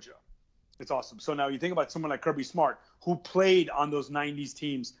of Georgia, it's awesome. So now you think about someone like Kirby Smart, who played on those 90s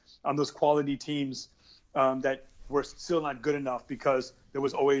teams, on those quality teams that were still not good enough because there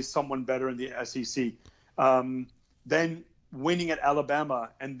was always someone better in the SEC. Then winning at Alabama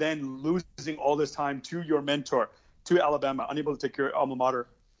and then losing all this time to your mentor, to Alabama, unable to take your alma mater.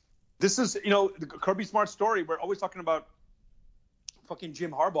 This is, the Kirby Smart story. We're always talking about fucking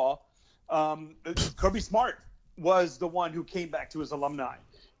Jim Harbaugh. Kirby Smart was the one who came back to his alumni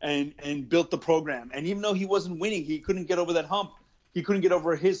and built the program. And even though he wasn't winning, he couldn't get over that hump. He couldn't get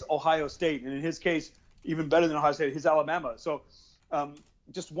over his Ohio State. And in his case, even better than Ohio State, his Alabama. So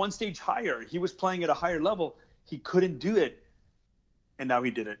just one stage higher. He was playing at a higher level. He couldn't do it. And now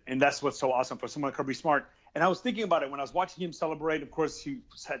he did it. And that's what's so awesome for someone like Kirby Smart. And I was thinking about it when I was watching him celebrate. Of course, he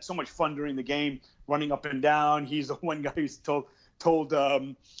had so much fun during the game, running up and down. He's the one guy who's told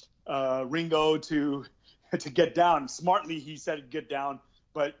Ringo to get down. Smartly, he said get down,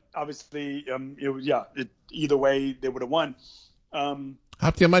 but obviously, either way, they would have won.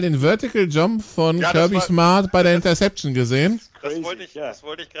 Habt ihr mal den Vertical Jump von Kirby Smart bei der Interception gesehen? Das wollte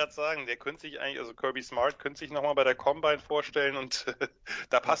ich gerade sagen. Der könnte sich eigentlich, also Kirby Smart könnte sich nochmal bei der Combine vorstellen und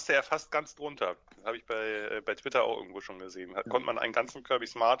da passte er fast ganz drunter. Habe ich bei Twitter auch irgendwo schon gesehen. Konnte man einen ganzen Kirby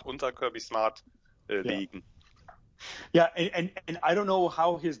Smart unter Kirby Smart legen. Yeah, and I don't know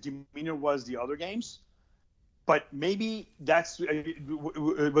how his demeanor was the other games, but maybe that's,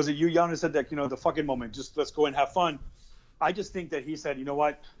 was it you, Jan, who said that, the fucking moment, just let's go and have fun. I just think that he said, you know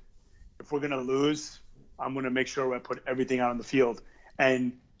what, if we're going to lose, I'm going to make sure I put everything out on the field.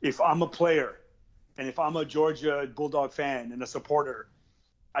 And if I'm a player and if I'm a Georgia Bulldog fan and a supporter,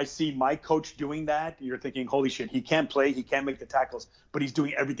 I see my coach doing that, you're thinking, holy shit, he can't play, he can't make the tackles, but he's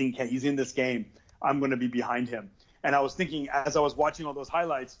doing everything he can. He's in this game. I'm going to be behind him. And I was thinking, as I was watching all those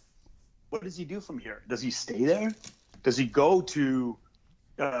highlights, what does he do from here? Does he stay there? Does he go to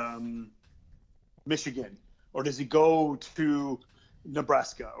Michigan? Or does he go to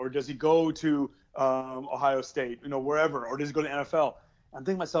Nebraska? Or does he go to Ohio State, wherever? Or does he go to NFL? I'm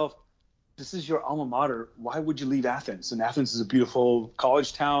thinking to myself, this is your alma mater. Why would you leave Athens? And Athens is a beautiful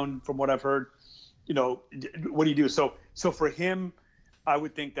college town, from what I've heard. What do you do? So for him, I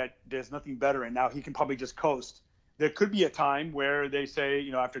would think that there's nothing better, and now he can probably just coast. There could be a time where they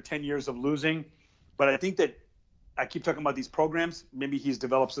say, after 10 years of losing, but I think that I keep talking about these programs. Maybe he's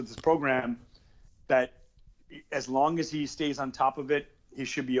developed this program that as long as he stays on top of it, he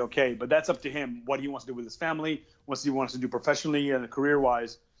should be okay. But that's up to him, what he wants to do with his family, what he wants to do professionally and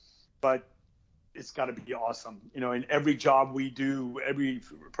career-wise. But it's got to be awesome. In every job we do, every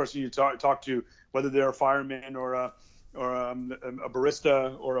person you talk to, whether they're a fireman or a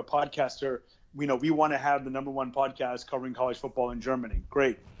barista or a podcaster, we want to have the number one podcast covering college football in Germany.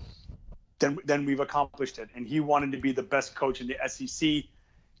 Great. Then we've accomplished it. And he wanted to be the best coach in the SEC.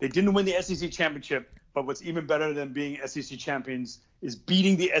 They didn't win the SEC championship, but what's even better than being SEC champions is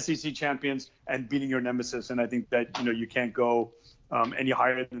beating the SEC champions and beating your nemesis. And I think that, you can't go any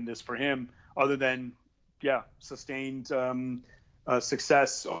higher than this for him other than, sustained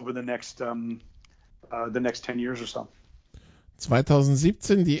success over the next 10 years or so.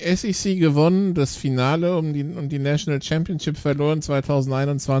 2017 die SEC gewonnen, das Finale um die National Championship verloren,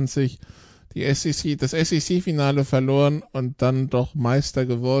 2021 das SEC-Finale verloren und dann doch Meister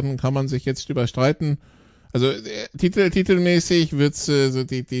geworden. Kann man sich jetzt überstreiten. Also titelmäßig wird's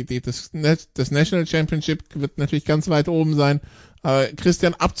das National Championship wird natürlich ganz weit oben sein. Aber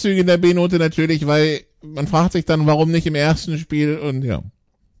Christian, Abzüge in der B-Note natürlich, weil man fragt sich dann, warum nicht im ersten Spiel und ja.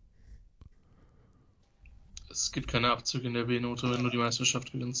 Es gibt keine Abzüge in der B-Note, wenn du die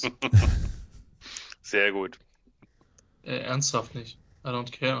Meisterschaft gewinnst. Sehr gut. Ernsthaft nicht. I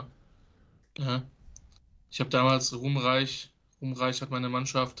don't care. Ja. Ich habe damals Ruhmreich hat meine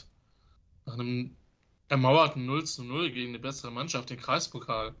Mannschaft nach einem ermauerten 0:0 gegen eine bessere Mannschaft, den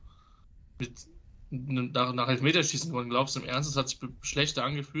Kreispokal, nach Elfmeterschießen gewonnen. Glaubst du im Ernst, es hat sich schlechter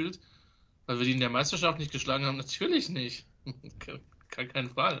angefühlt, weil wir die in der Meisterschaft nicht geschlagen haben? Natürlich nicht. Kein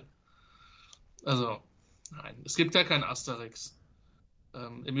Fall. Also, nein, es gibt ja keinen Asterix.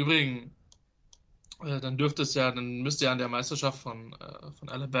 Im Übrigen, dann müsste ja an der Meisterschaft von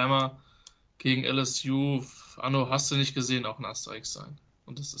Alabama gegen LSU, Anno, hast du nicht gesehen, auch ein Asterix sein.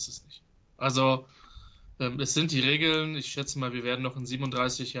 Und das ist es nicht. Also, es sind die Regeln. Ich schätze mal, wir werden noch in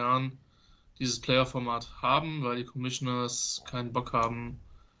 37 Jahren dieses Playoff-Format haben, weil die Commissioners keinen Bock haben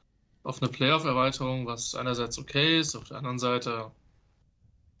auf eine Playoff-Erweiterung, was einerseits okay ist, auf der anderen Seite,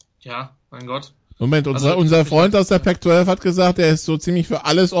 ja, mein Gott. Moment, unser Freund aus der Pac-12 hat gesagt, er ist so ziemlich für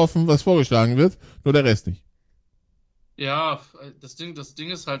alles offen, was vorgeschlagen wird, nur der Rest nicht. Ja, das Ding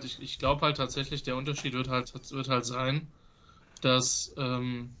ist halt, ich glaube halt tatsächlich, der Unterschied wird halt sein, dass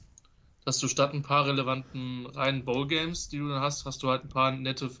du statt ein paar relevanten reinen Bowl-Games, die du dann hast du halt ein paar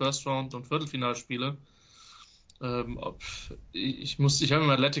nette First-Round- und Viertelfinalspiele. Ich habe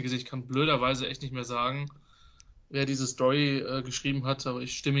immer Athletic gesehen, ich kann blöderweise echt nicht mehr sagen, wer diese Story geschrieben hat, aber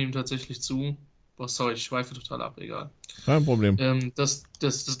ich stimme ihm tatsächlich zu. Oh, sorry, ich schweife total ab, egal. Kein Problem. Das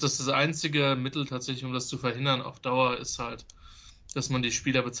einzige Mittel tatsächlich, um das zu verhindern auf Dauer, ist halt, dass man die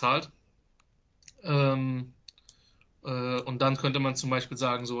Spieler bezahlt. Und dann könnte man zum Beispiel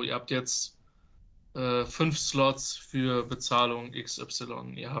sagen, so, ihr habt jetzt 5 Slots für Bezahlung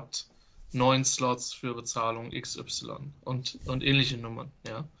XY, ihr habt 9 Slots für Bezahlung XY und ähnliche Nummern,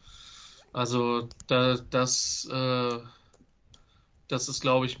 ja. Also das das ist,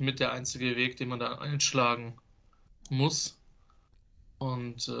 glaube ich, mit der einzige Weg, den man da einschlagen muss.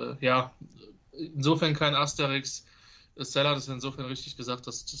 Und insofern kein Asterix. Sal hat es insofern richtig gesagt,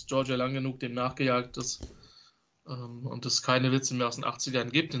 dass Georgia lang genug dem nachgejagt ist und es keine Witze mehr aus den 80ern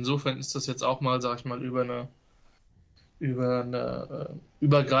gibt. Insofern ist das jetzt auch mal, sag ich mal, über eine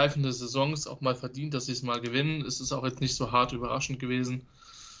übergreifende Saison auch mal verdient, dass sie es mal gewinnen. Es ist auch jetzt nicht so hart überraschend gewesen,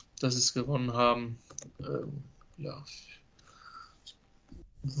 dass sie es gewonnen haben.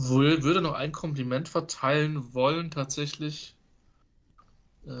 Würde noch ein Kompliment verteilen wollen, tatsächlich,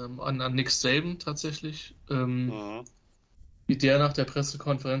 an Nick Saban tatsächlich. Wie der nach der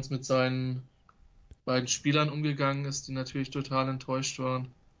Pressekonferenz mit seinen beiden Spielern umgegangen ist, die natürlich total enttäuscht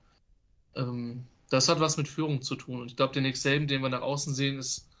waren. Das hat was mit Führung zu tun. Und ich glaube, der Nick Saban, den wir nach außen sehen,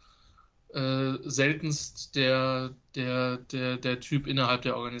 ist seltenst der Typ innerhalb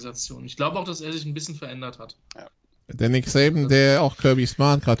der Organisation. Ich glaube auch, dass er sich ein bisschen verändert hat. Ja. Der Nick Saban, der auch Kirby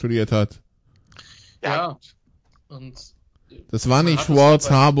Smart gratuliert hat. Ja. Und das war nicht Schwartz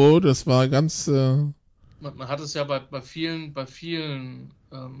Harbour, das war ganz... Man hat es ja bei vielen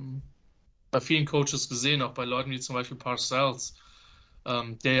Coaches gesehen, auch bei Leuten wie zum Beispiel Parcells,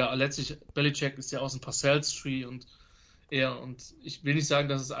 der ja letztlich, Belichick ist ja aus dem Parcells-Tree und ich will nicht sagen,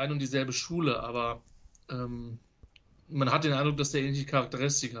 das ist ein und dieselbe Schule, aber man hat den Eindruck, dass da ähnliche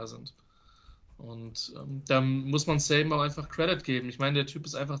Charakteristika sind. Und da muss man Saban auch einfach Credit geben. Ich meine, der Typ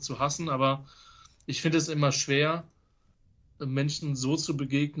ist einfach zu hassen, aber ich finde es immer schwer, Menschen so zu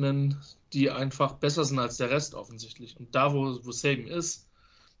begegnen, die einfach besser sind als der Rest offensichtlich. Und da, wo Saban ist,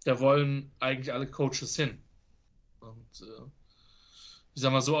 da wollen eigentlich alle Coaches hin. Und ich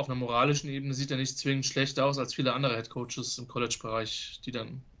sag mal so, auf einer moralischen Ebene sieht er nicht zwingend schlechter aus als viele andere Headcoaches im College-Bereich, die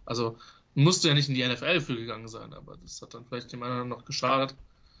dann, also musste ja nicht in die NFL für gegangen sein, aber das hat dann vielleicht dem anderen noch geschadet.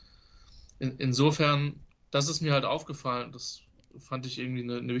 Insofern, das ist mir halt aufgefallen, das fand ich irgendwie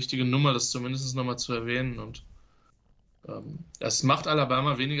eine wichtige Nummer, das zumindest nochmal zu erwähnen, und es macht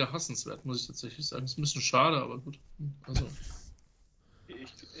Alabama weniger hassenswert, muss ich tatsächlich sagen. Ist ein bisschen schade, aber gut. Also,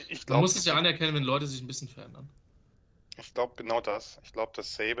 man muss es ja anerkennen, wenn Leute sich ein bisschen verändern. Ich glaube genau das. Ich glaube,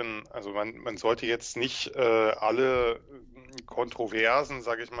 dass Saban, also man sollte jetzt nicht alle Kontroversen,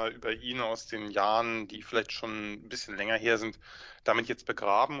 sage ich mal, über ihn aus den Jahren, die vielleicht schon ein bisschen länger her sind, damit jetzt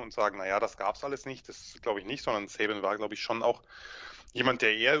begraben und sagen, naja, das gab's alles nicht. Das glaube ich nicht, sondern Saban war, glaube ich, schon auch jemand,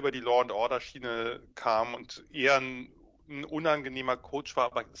 der eher über die Law-and-Order-Schiene kam und eher ein unangenehmer Coach war,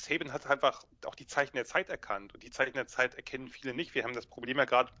 aber Saban hat einfach auch die Zeichen der Zeit erkannt, und die Zeichen der Zeit erkennen viele nicht. Wir haben das Problem ja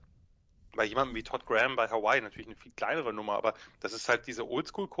gerade bei jemandem wie Todd Graham bei Hawaii, natürlich eine viel kleinere Nummer, aber dass es halt diese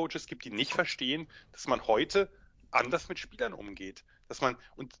Oldschool-Coaches gibt, die nicht verstehen, dass man heute anders mit Spielern umgeht. Dass man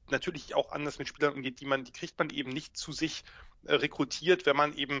und natürlich auch anders mit Spielern umgeht, die kriegt man eben nicht zu sich rekrutiert, wenn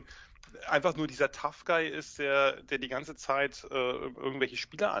man eben einfach nur dieser Tough Guy ist, der die ganze Zeit irgendwelche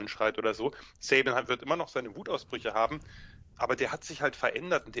Spieler anschreit oder so. Saban wird immer noch seine Wutausbrüche haben, aber der hat sich halt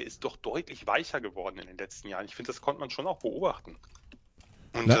verändert und der ist doch deutlich weicher geworden in den letzten Jahren. Ich finde, das konnte man schon auch beobachten.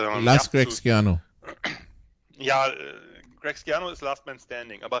 Und, Greg Schiano. Ja, Greg Schiano ist Last Man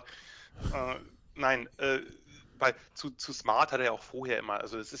Standing, aber nein, zu Smart hat er ja auch vorher immer,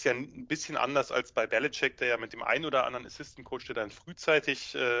 also es ist ja ein bisschen anders als bei Belichick, der ja mit dem einen oder anderen Assistant Coach, der dann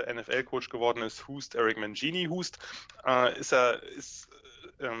frühzeitig NFL-Coach geworden ist, Eric Mangini ist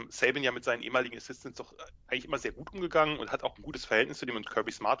Saban ja mit seinen ehemaligen Assistants doch eigentlich immer sehr gut umgegangen und hat auch ein gutes Verhältnis zu dem, und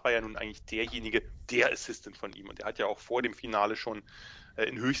Kirby Smart war ja nun eigentlich der Assistant von ihm, und der hat ja auch vor dem Finale schon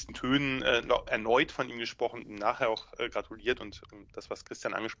in höchsten Tönen erneut von ihm gesprochen, ihm nachher auch gratuliert, und das, was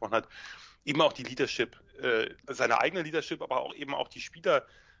Christian angesprochen hat, eben auch die Leadership, seine eigene Leadership, aber auch eben auch die Spieler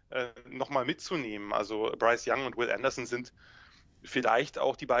nochmal mitzunehmen. Also Bryce Young und Will Anderson sind vielleicht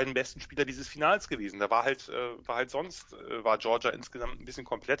auch die beiden besten Spieler dieses Finals gewesen. Da war Georgia insgesamt ein bisschen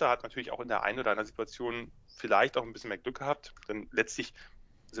kompletter, hat natürlich auch in der einen oder anderen Situation vielleicht auch ein bisschen mehr Glück gehabt, denn letztlich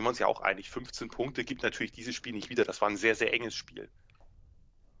sind wir uns ja auch einig, 15 Punkte gibt natürlich dieses Spiel nicht wieder. Das war ein sehr, sehr enges Spiel.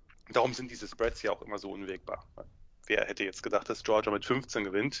 Darum sind diese Spreads ja auch immer so unwägbar. Wer hätte jetzt gedacht, dass Georgia mit 15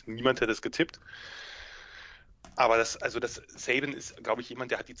 gewinnt? Niemand hätte es getippt. Aber das Saban ist, glaube ich,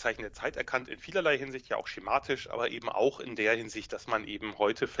 jemand, der hat die Zeichen der Zeit erkannt, in vielerlei Hinsicht, ja auch schematisch, aber eben auch in der Hinsicht, dass man eben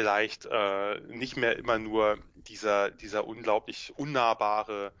heute vielleicht nicht mehr immer nur dieser unglaublich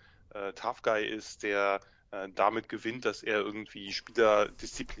unnahbare Tough Guy ist, der damit gewinnt, dass er irgendwie Spieler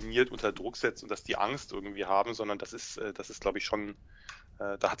diszipliniert unter Druck setzt und dass die Angst irgendwie haben, sondern das ist, glaube ich, schon,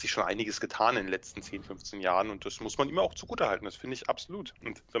 da hat sich schon einiges getan in den letzten 10, 15 Jahren, und das muss man ihm auch zugutehalten, das finde ich absolut.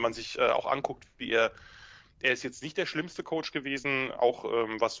 Und wenn man sich auch anguckt, wie er er ist jetzt nicht der schlimmste Coach gewesen, auch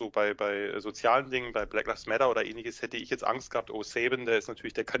was so bei sozialen Dingen, bei Black Lives Matter oder ähnliches, hätte ich jetzt Angst gehabt, Saban, der ist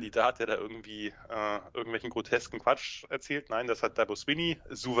natürlich der Kandidat, der da irgendwie irgendwelchen grotesken Quatsch erzählt. Nein, das hat Dabo Swinney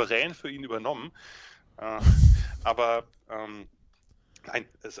souverän für ihn übernommen. Aber nein,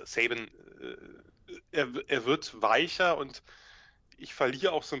 Saban, er wird weicher und ich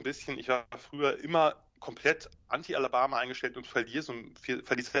verliere auch so ein bisschen, ich war früher immer komplett anti-Alabama eingestellt und verliere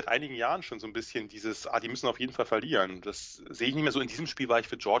seit einigen Jahren schon so ein bisschen dieses, die müssen auf jeden Fall verlieren. Das sehe ich nicht mehr so. In diesem Spiel war ich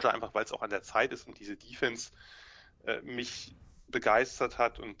für Georgia einfach, weil es auch an der Zeit ist und diese Defense mich begeistert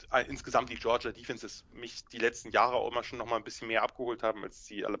hat und insgesamt die Georgia Defenses mich die letzten Jahre auch immer schon noch mal ein bisschen mehr abgeholt haben als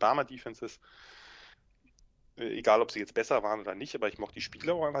die Alabama Defenses. Egal, ob sie jetzt besser waren oder nicht, aber ich mochte die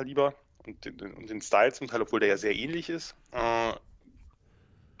Spieler auch einmal lieber und den Style zum Teil, obwohl der ja sehr ähnlich ist.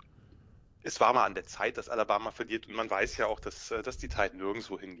 Es war mal an der Zeit, dass Alabama verliert und man weiß ja auch, dass die Tide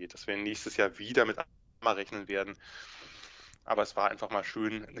nirgendwo hingeht, dass wir nächstes Jahr wieder mit Alabama rechnen werden. Aber es war einfach mal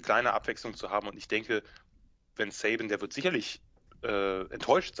schön, eine kleine Abwechslung zu haben und ich denke, wenn Saban, der wird sicherlich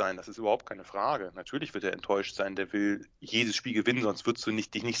enttäuscht sein, das ist überhaupt keine Frage. Natürlich wird er enttäuscht sein, der will jedes Spiel gewinnen, sonst würdest du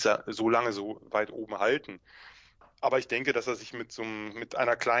dich nicht so lange so weit oben halten. Aber ich denke, dass er sich mit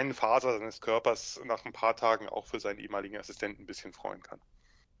einer kleinen Faser seines Körpers nach ein paar Tagen auch für seinen ehemaligen Assistenten ein bisschen freuen kann.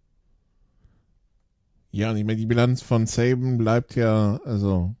 Ja, und ich meine, die Bilanz von Saban bleibt ja,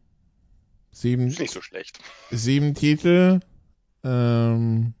 also 7 Ist nicht so schlecht. 7 Titel,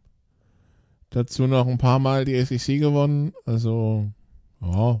 dazu noch ein paar Mal die SEC gewonnen, also,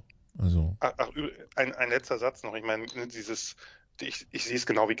 ja, also. Ach, ein letzter Satz noch, ich meine, ich sehe es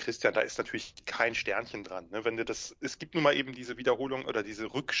genau wie Christian, da ist natürlich kein Sternchen dran. Ne? Es gibt nun mal eben diese Wiederholung oder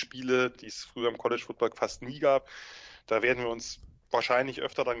diese Rückspiele, die es früher im College Football fast nie gab, da werden wir uns wahrscheinlich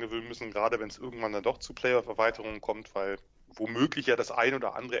öfter dran gewöhnen müssen, gerade wenn es irgendwann dann doch zu Playoff-Erweiterungen kommt, weil womöglich ja das ein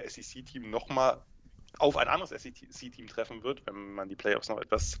oder andere SEC-Team nochmal auf ein anderes SEC-Team treffen wird, wenn man die Playoffs noch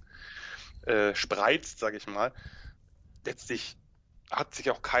etwas spreizt, sage ich mal. Letztlich hat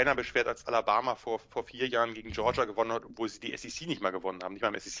sich auch keiner beschwert, als Alabama vor 4 Jahren gegen Georgia gewonnen hat, obwohl sie die SEC nicht mal gewonnen haben, nicht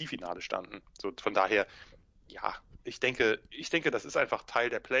mal im SEC-Finale standen. So, von daher, ja, ich denke, das ist einfach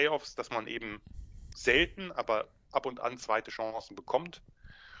Teil der Playoffs, dass man eben selten, aber ab und an zweite Chancen bekommt.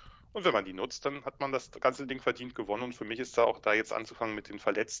 Und wenn man die nutzt, dann hat man das ganze Ding verdient gewonnen. Und für mich ist da jetzt anzufangen mit den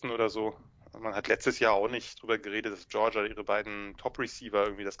Verletzten oder so. Man hat letztes Jahr auch nicht drüber geredet, dass Georgia ihre beiden Top-Receiver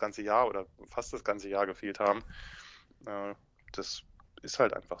irgendwie das ganze Jahr oder fast das ganze Jahr gefehlt haben. Das ist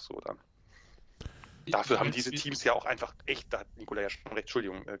halt einfach so dann. Dafür haben diese Teams ja auch einfach echt, da hat Nikola ja schon recht,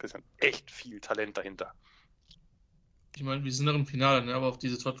 Entschuldigung, Christian, echt viel Talent dahinter. Ich meine, wir sind noch im Finale, ne? Aber auf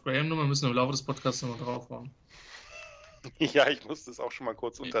diese Todd Graham-Nummer müssen wir im Laufe des Podcasts nochmal draufhauen. Ja, ich musste es auch schon mal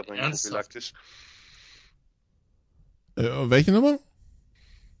kurz unterbringen, prophylaktisch. Welche Nummer?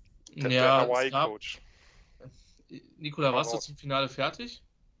 Der Hawaii-Coach. Nikola, warst du zum Finale fertig?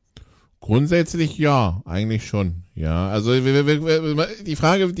 Grundsätzlich ja, eigentlich schon. Ja, also die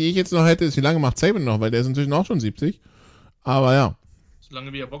Frage, die ich jetzt noch hätte, ist, wie lange macht Saban noch? Weil der ist inzwischen auch schon 70. Aber ja.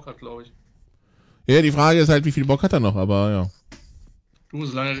 Solange wie er Bock hat, glaube ich. Ja, die Frage ist halt, wie viel Bock hat er noch, aber ja. Du,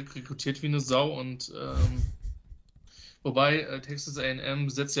 solange rekrutiert wie eine Sau und wobei Texas A&M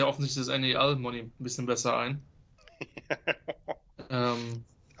setzt ja offensichtlich das NEL-Money ein bisschen besser ein.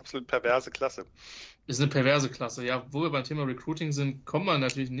 Absolut perverse Klasse. Ist eine perverse Klasse. Ja, wo wir beim Thema Recruiting sind, kommen wir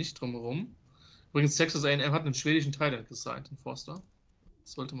natürlich nicht drum herum. Übrigens, Texas A&M hat einen schwedischen Tight gesigned, den Forster.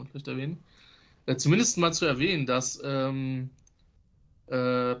 Das sollte man vielleicht erwähnen. Zumindest mal zu erwähnen, dass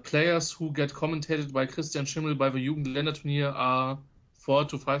players who get commentated by Christian Schimmel by the Jugendländerturnier are 4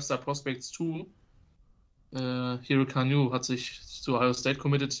 to 5-star prospects too. Hero Kanu hat sich zu Ohio State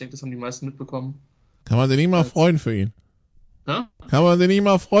committed. Ich denke, das haben die meisten mitbekommen. Kann man sich nicht mal freuen für ihn? Hä? Kann man sich nicht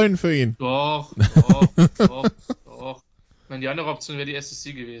mal freuen für ihn? Doch. Ich meine, die andere Option wäre die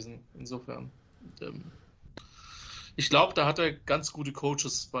SEC gewesen. Insofern. Ich glaube, da hat er ganz gute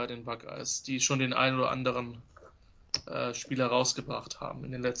Coaches bei den Buckeyes, die schon den einen oder anderen Spieler rausgebracht haben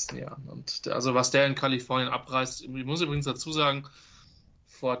in den letzten Jahren. Und also was der in Kalifornien abreißt, ich muss übrigens dazu sagen,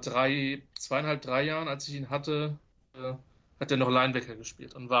 vor 2,5, 3 Jahren, als ich ihn hatte, hat er noch Linebacker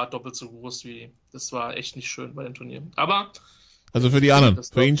gespielt und war doppelt so groß wie, das war echt nicht schön bei den Turnieren. Aber also für die anderen,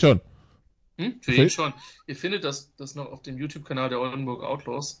 für ihn schon. Für ihn schon. Ihr findet das noch auf dem YouTube-Kanal der Oldenburg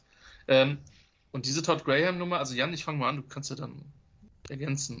Outlaws. Und diese Todd Graham-Nummer, also Jan, ich fange mal an, du kannst ja dann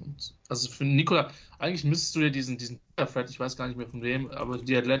ergänzen. Und also für Nikola, eigentlich müsstest du dir diesen Thread, ich weiß gar nicht mehr von wem, aber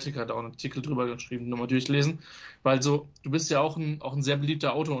die Athletic hat auch einen Artikel drüber geschrieben, nochmal durchlesen, weil so, du bist ja auch ein sehr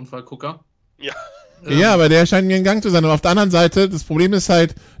beliebter Autounfallgucker. Ja. Ja, aber der scheint mir in Gang zu sein. Und auf der anderen Seite, das Problem ist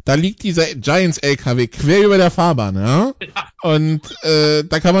halt, da liegt dieser Giants-LKW quer über der Fahrbahn, ja? Und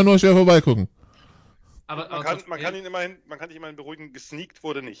da kann man nur schwer vorbeigucken. man kann dich immerhin beruhigen, gesneakt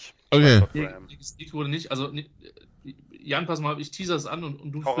wurde nicht. Okay. Gesneakt wurde nicht. Also, Jan, pass mal, ich teaser es an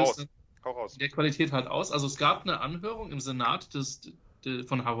und du führst Hau raus. Der Qualität halt aus. Also, es gab eine Anhörung im Senat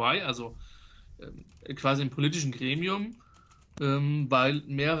von Hawaii, also quasi im politischen Gremium, weil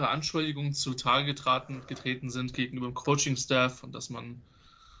mehrere Anschuldigungen zutage getreten sind gegenüber dem Coaching-Staff und dass man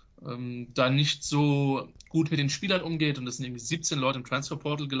da nicht so gut mit den Spielern umgeht und dass irgendwie 17 Leute im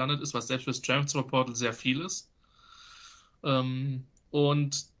Transferportal gelandet ist, was selbst für das Transferportal sehr viel ist.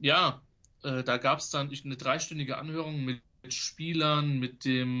 Und ja, da gab es dann eine 3-stündige Anhörung mit Spielern, mit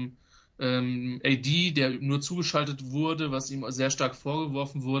dem AD, der nur zugeschaltet wurde, was ihm sehr stark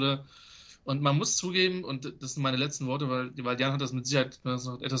vorgeworfen wurde. Und man muss zugeben, und das sind meine letzten Worte, weil Jan hat das mit Sicherheit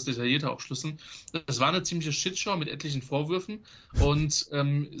noch etwas detaillierter aufschlüsseln, es war eine ziemliche Shitshow mit etlichen Vorwürfen und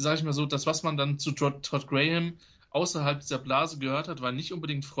sage ich mal so, das, was man dann zu Todd Graham außerhalb dieser Blase gehört hat, war nicht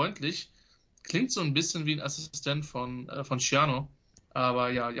unbedingt freundlich. Klingt so ein bisschen wie ein Assistent von Schiano. Aber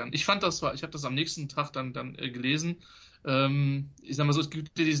ja, Jan, ich habe das am nächsten Tag dann gelesen. Ich sag mal so, es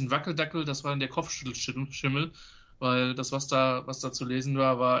gibt ja diesen Wackeldackel, das war dann der Kopfschüttelschimmel. Weil das, was da zu lesen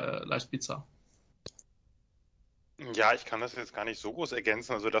war leicht bizarr. Ja, ich kann das jetzt gar nicht so groß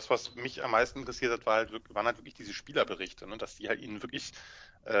ergänzen. Also das, was mich am meisten interessiert hat, waren halt wirklich diese Spielerberichte, ne? Dass die halt ihnen wirklich,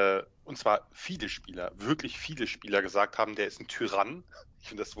 und zwar wirklich viele Spieler gesagt haben, der ist ein Tyrann. Ich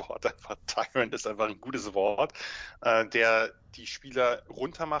finde das Wort einfach, Tyrant ist einfach ein gutes Wort, der die Spieler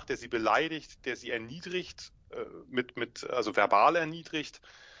runtermacht, der sie beleidigt, der sie erniedrigt, also verbal erniedrigt,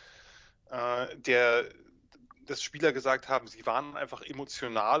 dass Spieler gesagt haben, sie waren einfach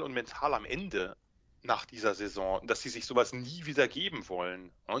emotional und mental am Ende nach dieser Saison, dass sie sich sowas nie wieder geben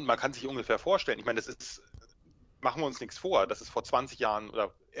wollen. Und man kann sich ungefähr vorstellen, ich meine, machen wir uns nichts vor, das ist vor 20 Jahren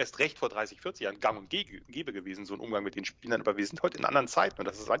oder erst recht vor 30, 40 Jahren gang und gäbe gewesen, so ein Umgang mit den Spielern, aber wir sind heute in anderen Zeiten und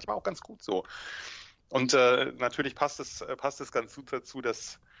das ist manchmal auch ganz gut so. Und natürlich passt es ganz gut dazu,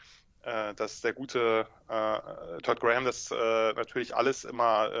 dass der gute Todd Graham das natürlich alles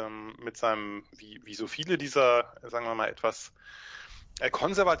immer mit seinem, wie so viele dieser, sagen wir mal, etwas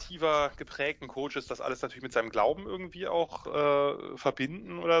konservativer geprägten Coaches, das alles natürlich mit seinem Glauben irgendwie auch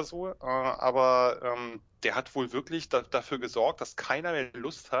verbinden oder so. Aber der hat wohl wirklich dafür gesorgt, dass keiner mehr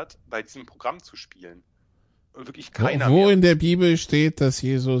Lust hat, bei diesem Programm zu spielen. Wirklich keiner mehr. Wo in der Bibel steht, dass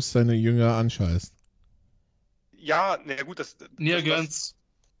Jesus seine Jünger anscheißt? Ja, na gut, das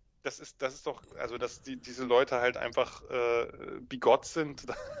ist doch, also dass diese Leute halt einfach bigott sind,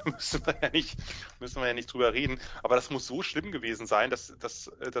 da müssen wir ja nicht drüber reden. Aber das muss so schlimm gewesen sein, dass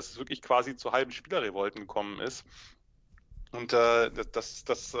es wirklich quasi zu halben Spielerrevolten gekommen ist. Und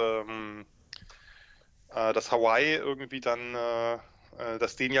dass Hawaii irgendwie dann,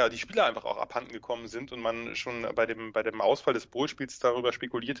 dass denen ja die Spieler einfach auch abhanden gekommen sind und man schon bei dem Ausfall des Bowl-Spiels darüber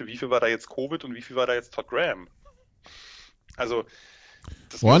spekulierte, wie viel war da jetzt Covid und wie viel war da jetzt Todd Graham. Also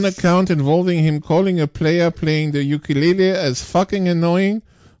One account involving him calling a player playing the ukulele as fucking annoying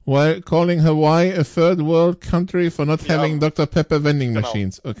while calling Hawaii a third world country for not having Dr. Pepper vending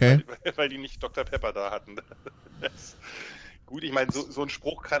machines, okay? Weil die nicht Dr. Pepper da hatten. Gut, ich meine, so ein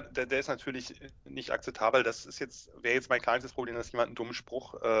Spruch der ist natürlich nicht akzeptabel. Wäre jetzt mein kleinstes Problem, dass jemand einen dummen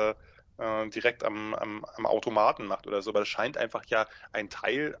Spruch direkt am Automaten macht oder so, aber das scheint einfach ja ein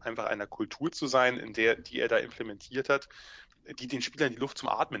Teil einfach einer Kultur zu sein, die er da implementiert hat, die den Spielern die Luft zum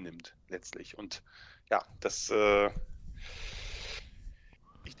Atmen nimmt, letztlich. Und ja,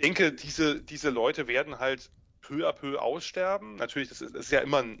 ich denke, diese Leute werden halt peu à peu aussterben. Natürlich, das ist ja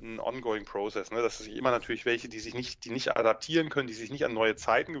immer ein ongoing process, ne? Das ist immer natürlich welche, die nicht adaptieren können, die sich nicht an neue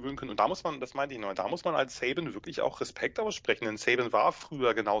Zeiten gewöhnen können. Und da muss man, das meinte ich noch, da muss man als Saban wirklich auch Respekt aussprechen, denn Saban war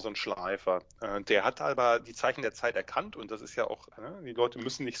früher genauso ein Schleifer. Der hat aber die Zeichen der Zeit erkannt und das ist ja auch, die Leute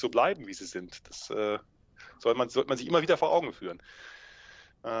müssen nicht so bleiben, wie sie sind. Das sollte man sich immer wieder vor Augen führen.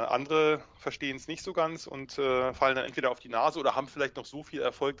 Andere verstehen es nicht so ganz und fallen dann entweder auf die Nase oder haben vielleicht noch so viel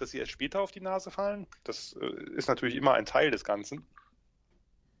Erfolg, dass sie erst später auf die Nase fallen. Das ist natürlich immer ein Teil des Ganzen.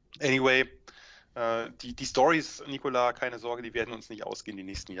 Anyway, die Storys, Nicola, keine Sorge, die werden uns nicht ausgehen die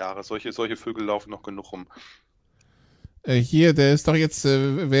nächsten Jahre. Solche Vögel laufen noch genug rum. Hier, der ist doch jetzt,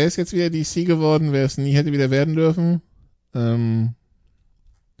 wer ist jetzt wieder DC geworden, wer es nie hätte wieder werden dürfen?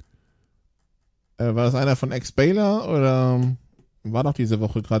 War das einer von Ex-Baylor oder war doch diese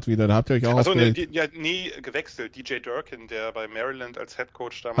Woche gerade wieder? Da habt ihr euch auch aufgeregt. Gewechselt. DJ Durkin, der bei Maryland als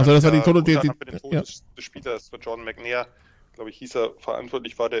Headcoach damals das war die Tod des Spielers für John McNair, glaube ich, hieß er,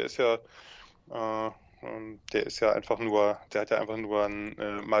 verantwortlich war. Der hat ja einfach nur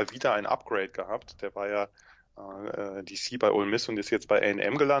mal wieder ein Upgrade gehabt. Der war ja DC bei Ole Miss und ist jetzt bei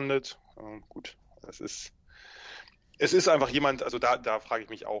A&M gelandet. Gut, das ist Es ist einfach jemand, also da frage ich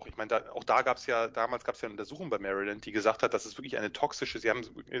mich auch. Ich meine, damals gab es ja eine Untersuchung bei Maryland, die gesagt hat, dass es wirklich sie haben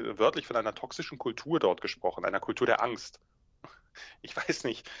wörtlich von einer toxischen Kultur dort gesprochen, einer Kultur der Angst. Ich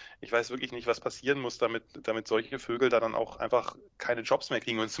weiß wirklich nicht, was passieren muss, damit solche Vögel da dann auch einfach keine Jobs mehr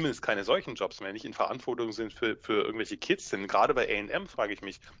kriegen und zumindest keine solchen Jobs mehr, nicht in Verantwortung sind für irgendwelche Kids. Denn gerade bei A&M frage ich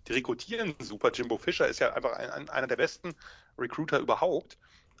mich, die rekrutieren super. Jimbo Fisher ist ja einfach einer der besten Recruiter überhaupt.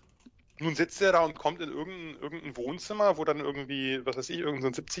 Nun sitzt er da und kommt in irgendein Wohnzimmer, wo dann irgendwie, was weiß ich,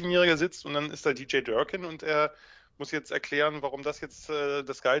 irgendein so ein 17-Jähriger sitzt und dann ist da DJ Durkin und er muss jetzt erklären, warum das jetzt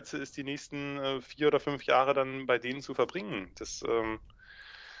das Geilste ist, die nächsten 4 oder 5 Jahre dann bei denen zu verbringen. Das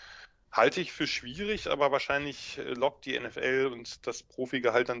halte ich für schwierig, aber wahrscheinlich lockt die NFL und das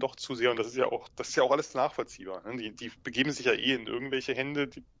Profigehalt dann doch zu sehr und das ist ja auch alles nachvollziehbar. Ne? Die begeben sich ja in irgendwelche Hände,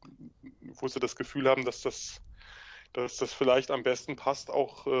 wo sie das Gefühl haben, dass das vielleicht am besten passt,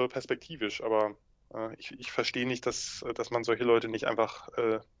 auch perspektivisch. Aber ich verstehe nicht, dass man solche Leute nicht einfach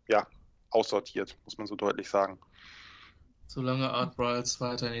aussortiert, muss man so deutlich sagen. Solange Art Briles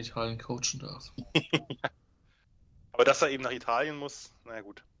weiter in Italien coachen darf. Aber dass er eben nach Italien muss, naja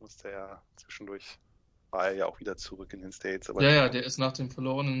gut, musste er ja zwischendurch, war er ja auch wieder zurück in den States. Aber ja, der ist nach dem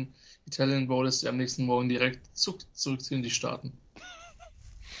verlorenen Italian Bowl ist am nächsten Morgen direkt zurück in die Staaten.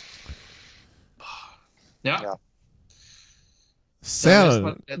 Ja. Sal.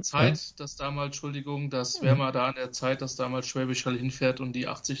 An der Zeit, dass damals Schwäbisch Hall hinfährt und die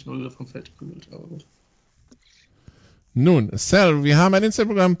 80-0 vom Feld prügelt. Aber gut. Nun, Sal, wir haben einen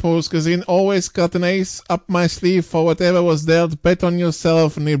Instagram-Post gesehen. Always got an ace up my sleeve for whatever was dealt. Bet on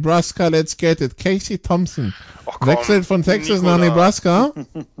yourself. Nebraska, let's get it. Casey Thompson wechselt von Texas nach Nebraska.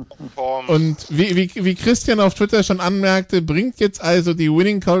 Und wie Christian auf Twitter schon anmerkte, bringt jetzt also die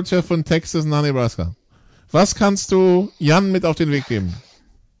Winning Culture von Texas nach Nebraska. Was kannst du Jan mit auf den Weg geben?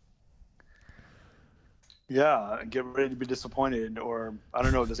 Yeah, get ready to be disappointed, or I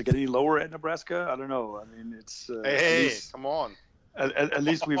don't know. Does it get any lower at Nebraska? I don't know. I mean, it's come on. At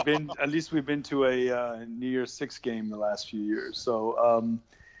least we've been to a New Year's Six game the last few years. So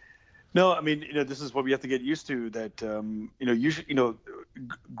no, I mean, this is what we have to get used to. That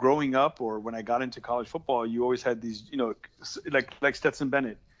growing up or when I got into college football, you always had these, like Stetson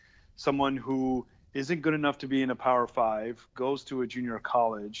Bennett, someone who isn't good enough to be in a Power 5, goes to a junior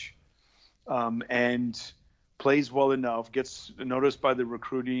college, and plays well enough, gets noticed by the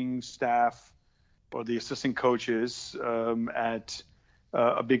recruiting staff or the assistant coaches at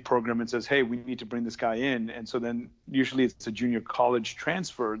a big program and says, hey, we need to bring this guy in. And so then usually it's a junior college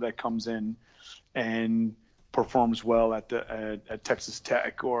transfer that comes in and performs well at Texas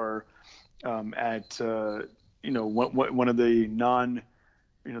Tech or at one of the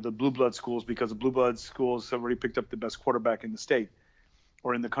the blue blood schools, because the blue blood schools have already picked up the best quarterback in the state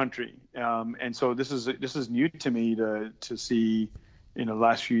or in the country. And so this is new to me to see in the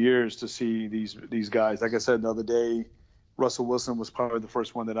last few years, to see these guys. Like I said the other day, Russell Wilson was probably the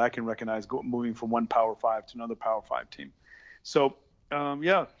first one that I can recognize moving from one Power 5 to another Power 5 team. So I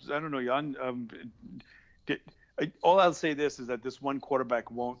don't know, Jan. All I'll say is that this one quarterback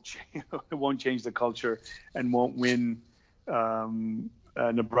won't change the culture and won't win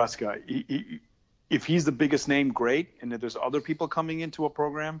Nebraska. If he's the biggest name, great. And if there's other people coming into a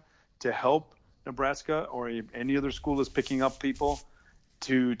program to help Nebraska, or if any other school is picking up people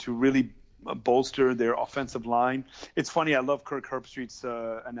to really bolster their offensive line. It's funny. I love Kirk Herbstreit's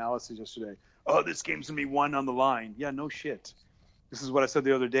analysis yesterday. Oh, this game's going to be won on the line. Yeah, no shit. This is what I said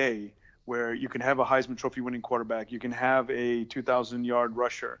the other day, where you can have a Heisman Trophy winning quarterback. You can have a 2,000-yard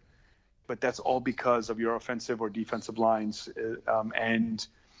rusher. But that's all because of your offensive or defensive lines. And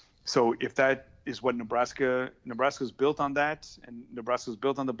so if that is what Nebraska's built on that, and Nebraska's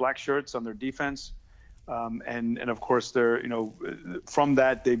built on the black shirts, on their defense. And of course they're, from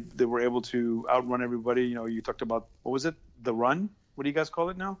that they were able to outrun everybody. You talked about, what was it? The run? What do you guys call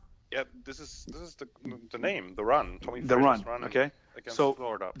it now? Yeah, this is the name, the run. The run. Okay. Against So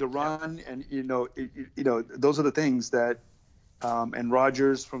Florida. The run, and those are the things that, and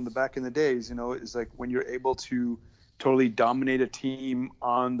Rodgers from the back in the days, is like when you're able to totally dominate a team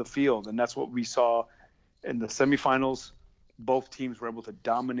on the field, and that's what we saw in the semifinals. Both teams were able to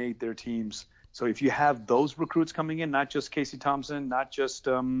dominate their teams. So if you have those recruits coming in, not just Casey Thompson, not just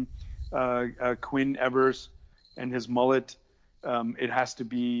Quinn Evers and his mullet, it has to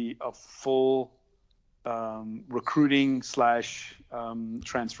be a full recruiting /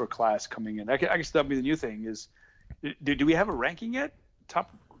 transfer class coming in. I guess that'll be the new thing. Is do we have a ranking yet?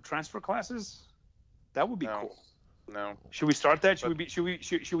 Top transfer classes? That would be cool. No. Should we start that? Should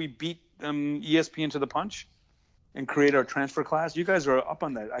we beat ESPN to the punch? and create our transfer class? You guys are up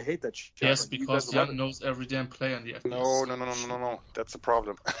on that. I hate that shit. Yes, but you because guys love Jan it. knows every damn player in the FBS. No. That's the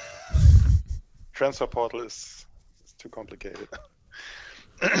problem. Transfer Portal is too complicated.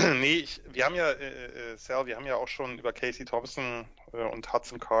 Nee, wir haben ja, Sal, wir haben ja auch schon über Casey Thompson und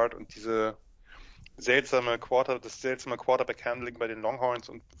Hudson Card und das seltsame Quarterback-Handling bei den Longhorns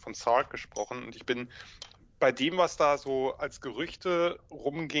und von Sark gesprochen. Und ich bin bei dem, was da so als Gerüchte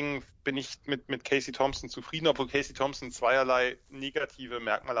rumging, bin ich mit Casey Thompson zufrieden, obwohl Casey Thompson zweierlei negative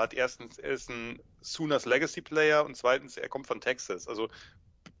Merkmale hat. Erstens, er ist ein Sooners Legacy-Player und zweitens, er kommt von Texas. Also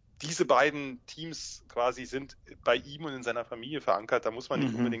diese beiden Teams quasi sind bei ihm und in seiner Familie verankert. Da muss man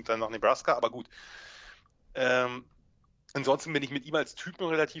nicht unbedingt dann nach Nebraska, aber gut. Ansonsten bin ich mit ihm als Typen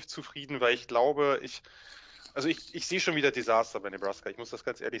relativ zufrieden, weil ich glaube, ich sehe schon wieder Desaster bei Nebraska. Ich muss das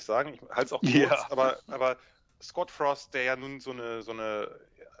ganz ehrlich sagen. Ich halte es auch kurz, aber Scott Frost, der ja nun so eine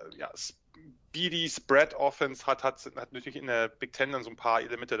Speedy Spread Offense hat natürlich in der Big Ten dann so ein paar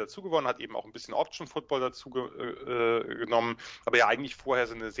Elemente dazu gewonnen, hat eben auch ein bisschen Option Football dazu genommen, aber ja eigentlich vorher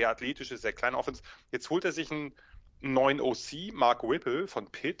so eine sehr athletische, sehr kleine Offense. Jetzt holt er sich einen neuen OC, Mark Whipple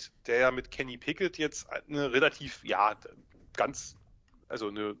von Pitt, der ja mit Kenny Pickett jetzt eine relativ,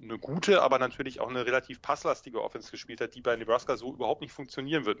 eine gute, aber natürlich auch eine relativ passlastige Offense gespielt hat, die bei Nebraska so überhaupt nicht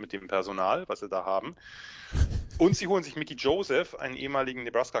funktionieren wird mit dem Personal, was sie da haben. Und sie holen sich Mickey Joseph, einen ehemaligen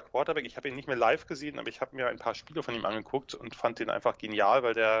Nebraska Quarterback. Ich habe ihn nicht mehr live gesehen, aber ich habe mir ein paar Spiele von ihm angeguckt und fand den einfach genial,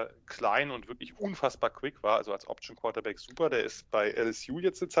 weil der klein und wirklich unfassbar quick war. Also als Option Quarterback super. Der ist bei LSU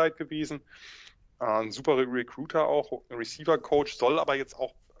jetzt eine Zeit gewesen. Ein super Recruiter auch, Receiver Coach, soll aber jetzt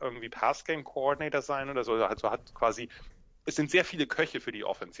auch irgendwie Pass Game Coordinator sein oder so. Also hat quasi, es sind sehr viele Köche für die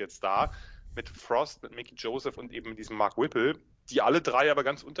Offense jetzt da. Mit Frost, mit Mickey Joseph und eben mit diesem Mark Whipple, die alle drei aber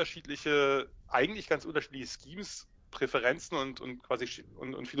ganz unterschiedliche Schemes, Präferenzen und quasi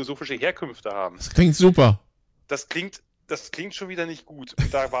und philosophische Herkünfte haben. Das klingt super. Das klingt schon wieder nicht gut.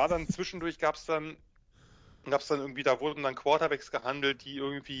 Und da war dann zwischendurch gab's dann irgendwie, da wurden dann Quarterbacks gehandelt, die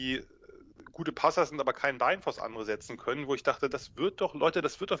irgendwie gute Passer sind, aber kein Bein vors andere setzen können, wo ich dachte, das wird doch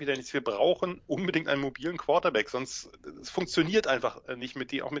wieder nichts. Wir brauchen unbedingt einen mobilen Quarterback, sonst es funktioniert einfach nicht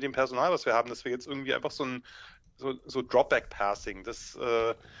auch mit dem Personal, was wir haben, dass wir jetzt irgendwie einfach so Dropback-Passing, das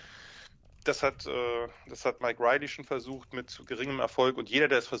hat Mike Riley schon versucht mit geringem Erfolg und jeder,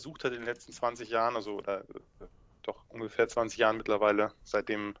 der es versucht hat in den letzten 20 Jahren, doch ungefähr 20 Jahren mittlerweile,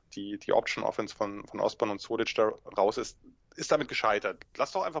 seitdem die Option Offense von Osborne und Solic da raus ist damit gescheitert.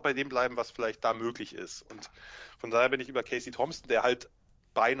 Lass doch einfach bei dem bleiben, was vielleicht da möglich ist. Und von daher bin ich über Casey Thompson, der halt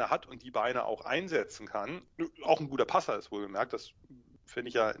Beine hat und die Beine auch einsetzen kann. Auch ein guter Passer ist wohlgemerkt, das finde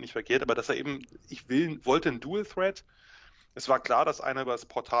ich ja nicht verkehrt, aber dass er eben, wollte einen Dual Threat. Es war klar, dass einer über das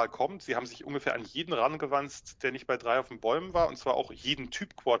Portal kommt. Sie haben sich ungefähr an jeden rangewanzt, der nicht bei 3 auf den Bäumen war, und zwar auch jeden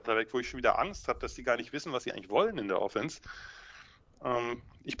Typ Quarterback, wo ich schon wieder Angst habe, dass die gar nicht wissen, was sie eigentlich wollen in der Offense.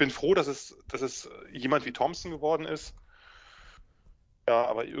 Ich bin froh, dass es jemand wie Thompson geworden ist. Ja,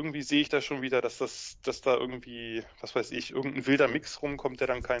 aber irgendwie sehe ich da schon wieder, dass da irgendwie, was weiß ich, irgendein wilder Mix rumkommt, der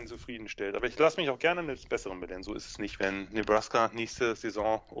dann keinen zufriedenstellt. Aber ich lasse mich auch gerne eines Besseren belehren. So ist es nicht. Wenn Nebraska nächste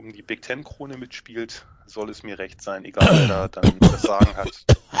Saison um die Big Ten-Krone mitspielt, soll es mir recht sein, egal wer da dann das Sagen hat.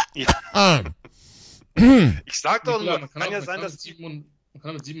 Ja. Ich sag doch nur, kann ja sein, dass man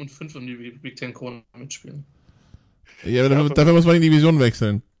kann mit 7 und 5 um die Big Ten-Krone mitspielen. Ja, aber dafür muss man die Division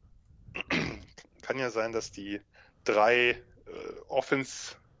wechseln. Kann ja sein, dass die 3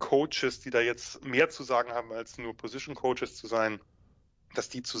 Offense-Coaches, die da jetzt mehr zu sagen haben, als nur Position-Coaches zu sein, dass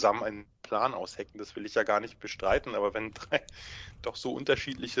die zusammen einen Plan aushecken. Das will ich ja gar nicht bestreiten, aber wenn 3 doch so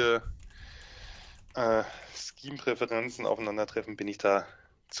unterschiedliche Scheme-Präferenzen aufeinandertreffen, bin ich da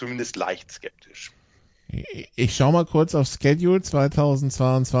zumindest leicht skeptisch. Ich schau mal kurz auf Schedule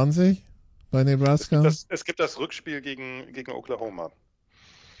 2022 bei Nebraska. Es gibt das Rückspiel gegen Oklahoma.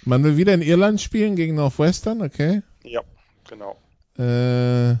 Man will wieder in Irland spielen gegen Northwestern, okay? Ja. Genau.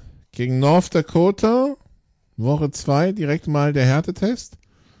 Gegen North Dakota, Woche 2, direkt mal der Härtetest.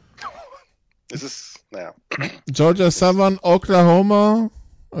 Es ist, naja. Georgia Southern, Oklahoma,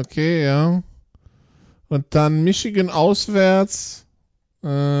 okay, ja. Und dann Michigan auswärts,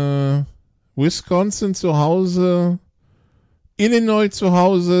 Wisconsin zu Hause, Illinois zu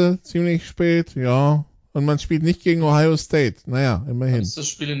Hause, ziemlich spät, ja. Und man spielt nicht gegen Ohio State, naja, immerhin. Ist das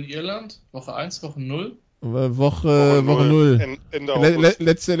Spiel in Irland? Woche 1, Woche 0? Woche 0.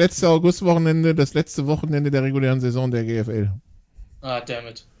 Letzte Augustwochenende, das letzte Wochenende der regulären Saison der GFL. Ah,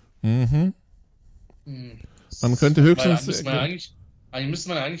 dammit. Mhm. Man könnte höchstens... Müsste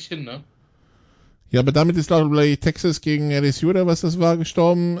man eigentlich hin, ne? Ja, aber damit ist, glaube ich, Texas gegen LSU oder was das war,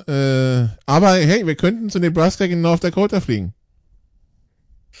 gestorben. Aber hey, wir könnten zu Nebraska gegen North Dakota fliegen.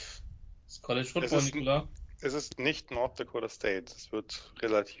 Das College Football, Nicola. Es ist nicht North Dakota State. Es wird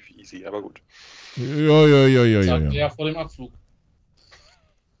relativ easy, aber gut. Ja. Vor dem Abflug.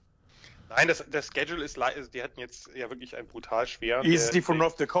 Nein, der Schedule ist die hatten jetzt ja wirklich einen brutal schweren. Easy for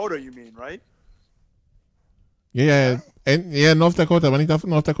North Dakota, you mean, right? Ja, North Dakota, aber nicht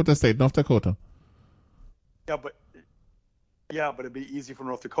North Dakota State, North Dakota. Yeah, but it'd be easy for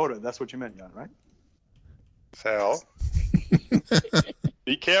North Dakota. That's what you meant, Jan, right? Sal.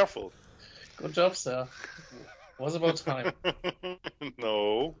 Be careful. Good job, sir. Was about time?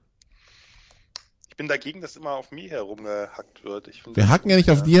 No. Ich bin dagegen, dass immer auf mir herumgehackt wird. Wir hacken ja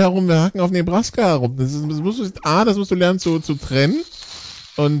nicht auf dir herum, wir hacken auf Nebraska herum. Das musst du lernen zu trennen.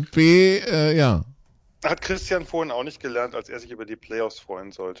 Und B, ja. Hat Christian vorhin auch nicht gelernt, als er sich über die Playoffs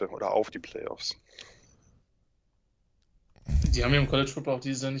freuen sollte. Oder auf die Playoffs. Die haben ja im College Football auch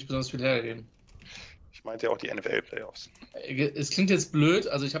dieses Jahr nicht besonders viel hergegeben. Ich meinte ja auch die NFL-Playoffs. Es klingt jetzt blöd,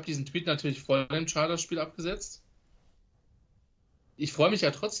 also ich habe diesen Tweet natürlich vor dem Chargers-Spiel abgesetzt. Ich freue mich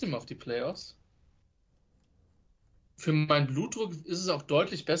ja trotzdem auf die Playoffs. Für meinen Blutdruck ist es auch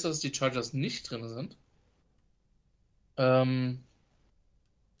deutlich besser, dass die Chargers nicht drin sind.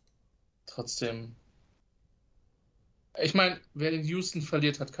 Trotzdem. Ich meine, wer in Houston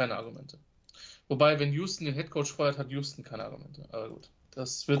verliert, hat keine Argumente. Wobei, wenn Houston den Headcoach feuert, hat Houston keine Argumente. Aber gut,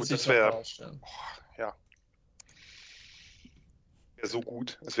 das wird sich noch herausstellen. Ja. Es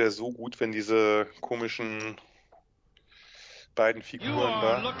wäre so gut, wenn diese komischen beiden Figuren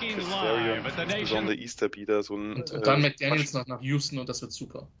da, Chris Ferry und insbesondere Easterby, so ein... Und dann McDaniels nach Houston und das wird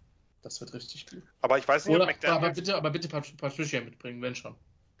super. Das wird richtig gut. Aber ich weiß nicht, ob McDaniels... Aber bitte Patricia mitbringen, wenn schon.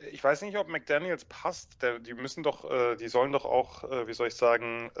 Ich weiß nicht, ob McDaniels passt. Die sollen doch auch, wie soll ich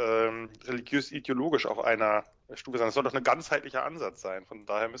sagen, religiös-ideologisch auf einer Stufe sein. Das soll doch ein ganzheitlicher Ansatz sein. Von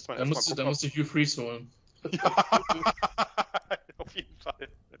daher müsste man erstmal gucken. Da musst du Hugh Freeze holen. Ja, auf jeden Fall.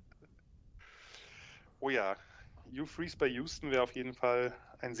 Oh ja, Hugh Freeze bei Houston wäre auf jeden Fall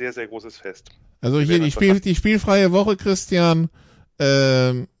ein sehr, sehr großes Fest. Also hier die spielfreie Woche, Christian.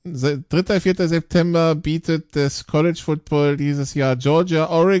 3. 4. September bietet das College Football dieses Jahr Georgia,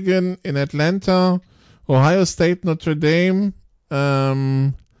 Oregon in Atlanta, Ohio State, Notre Dame,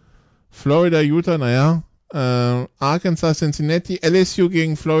 Florida, Utah, Arkansas, Cincinnati, LSU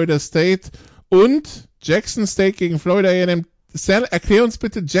gegen Florida State und Jackson State gegen Florida A&M. Sal, erklär uns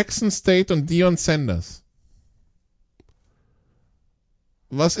bitte Jackson State und Deion Sanders.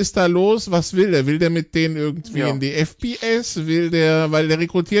 Was ist da los? Was will der? Will der mit denen irgendwie in die FBS? Weil der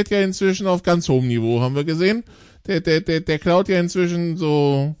rekrutiert ja inzwischen auf ganz hohem Niveau, haben wir gesehen. Der klaut ja inzwischen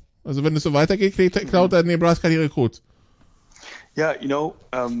so, also wenn es so weitergeht, klaut er Nebraska die Rekrut. Yeah,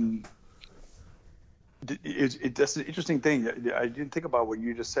 that's an interesting thing. I didn't think about what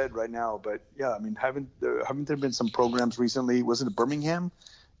you just said right now, but yeah, I mean, haven't there been some programs recently? Was it Birmingham?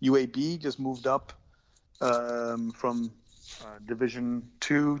 UAB just moved up from Division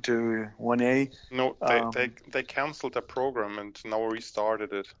 2 to 1A. No, they canceled the program and now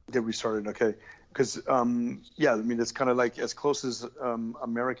restarted it. They restarted, okay. Because, I mean, it's kind of like as close as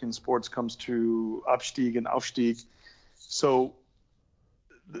American sports comes to Abstieg and Aufstieg. So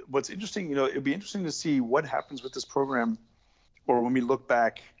what's interesting, it'd be interesting to see what happens with this program, or when we look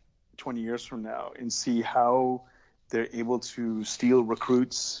back 20 years from now and see how they're able to steal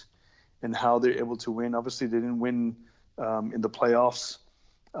recruits and how they're able to win. Obviously, they didn't win in the playoffs,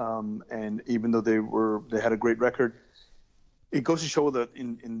 and even though they had a great record, it goes to show that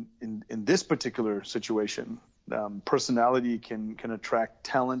in this particular situation, personality can attract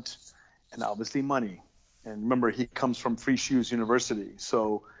talent and obviously money. And remember, he comes from Free Shoes University,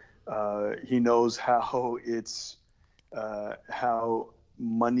 so he knows how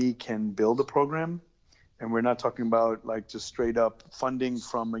money can build a program. And we're not talking about like just straight up funding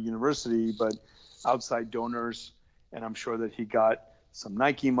from a university, but outside donors. And I'm sure that he got some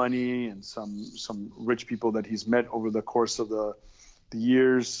Nike money and some rich people that he's met over the course of the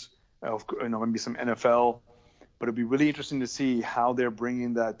years, maybe some NFL. But it'd be really interesting to see how they're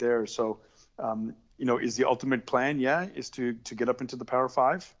bringing that there. So, is the ultimate plan, is to get up into the Power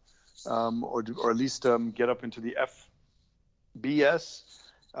 5, or at least get up into the FBS,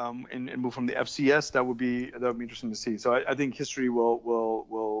 and move from the FCS. That would be interesting to see. So I think history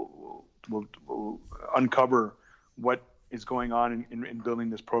will uncover what is going on in building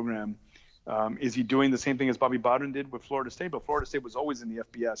this program. Is he doing the same thing as Bobby Bowden did with Florida State? But Florida State was always in the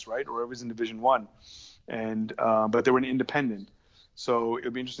FBS, right? Or it was in Division I, and but they were an independent. So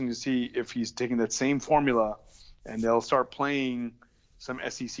it'll be interesting to see if he's taking that same formula, and they'll start playing some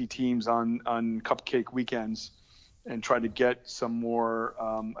SEC teams on cupcake weekends and try to get some more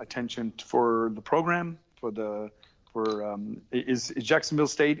attention for the program. Is Jacksonville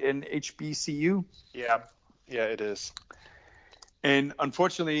State an HBCU? Yeah. Yeah, it is. And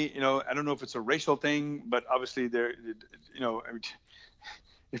unfortunately, I don't know if it's a racial thing, but obviously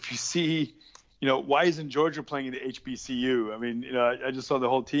if you see, why isn't Georgia playing in the HBCU? I mean, I just saw the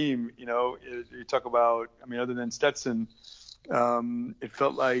whole team, you talk about, other than Stetson, it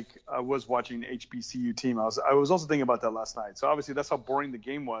felt like I was watching the HBCU team. I was also thinking about that last night. So obviously that's how boring the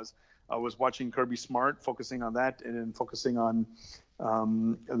game was. I was watching Kirby Smart, focusing on that, and then focusing on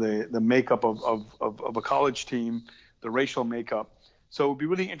the makeup of a college team, the racial makeup. So it would be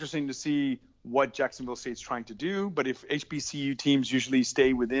really interesting to see what Jacksonville State's trying to do. But if HBCU teams usually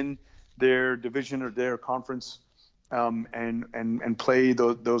stay within their division or their conference and play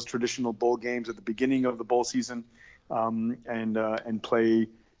those traditional bowl games at the beginning of the bowl season and play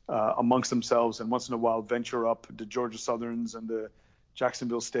amongst themselves, and once in a while venture up the Georgia Southerns and the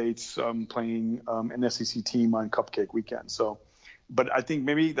Jacksonville States playing an SEC team on Cupcake Weekend. So, but I think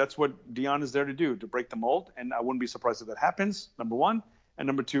maybe that's what Deion is there to do, to break the mold. And I wouldn't be surprised if that happens, number one. And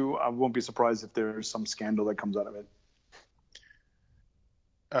number two, I won't be surprised if there's some scandal that comes out of it.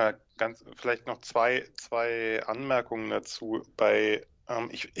 Vielleicht noch zwei Anmerkungen dazu.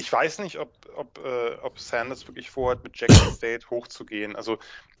 Ich weiß nicht, ob Sanders wirklich vorhat, mit Jackson State hochzugehen. Also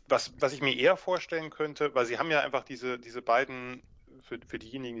was ich mir eher vorstellen könnte, weil sie haben ja einfach diese beiden, für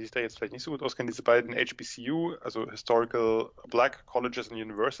diejenigen, die sich da jetzt vielleicht nicht so gut auskennen, diese beiden HBCU, also Historical Black Colleges and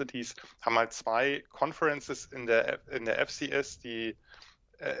Universities, haben halt zwei Conferences in der FCS, die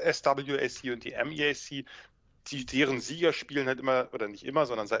SWAC und die MEAC, deren Sieger spielen halt immer, oder nicht immer,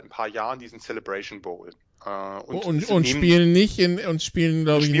 sondern seit ein paar Jahren diesen Celebration Bowl. Und spielen nicht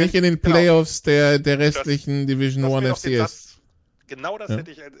glaube ich, nicht in den Playoffs der restlichen Division 1 FCS. Genau das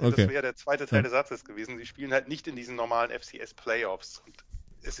hätte ich, das wäre der zweite Teil des Satzes gewesen. Sie spielen halt nicht in diesen normalen FCS-Playoffs. Und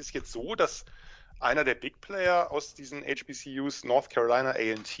es ist jetzt so, dass einer der Big Player aus diesen HBCUs, North Carolina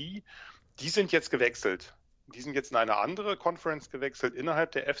A&T, die sind jetzt gewechselt. Die sind jetzt in eine andere Conference gewechselt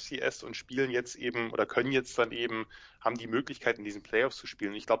innerhalb der FCS und spielen jetzt eben oder können jetzt dann eben, haben die Möglichkeit in diesen Playoffs zu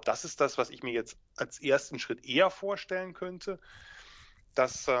spielen. Und ich glaube, das ist das, was ich mir jetzt als ersten Schritt eher vorstellen könnte,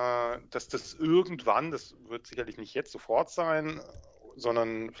 dass das irgendwann, das wird sicherlich nicht jetzt sofort sein,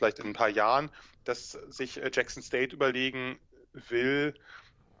 sondern vielleicht in ein paar Jahren, dass sich Jackson State überlegen will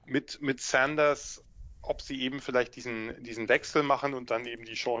mit Sanders, ob sie eben vielleicht diesen Wechsel machen und dann eben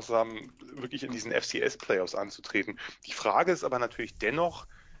die Chance haben, wirklich in diesen FCS-Playoffs anzutreten. Die Frage ist aber natürlich dennoch...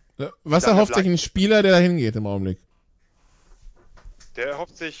 Was erhofft sich ein Spieler, der da hingeht im Augenblick? Der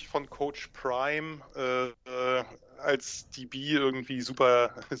erhofft sich von Coach Prime als DB irgendwie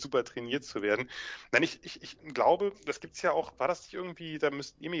super trainiert zu werden. Nein, ich glaube, das gibt's ja auch, war das nicht irgendwie, da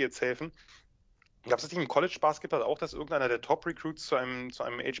müsst ihr mir jetzt helfen, gab es nicht im College Basketball auch, dass irgendeiner der Top-Recruits zu einem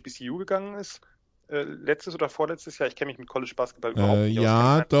HBCU gegangen ist? Letztes oder vorletztes Jahr? Ich kenne mich mit College Basketball überhaupt nicht aus.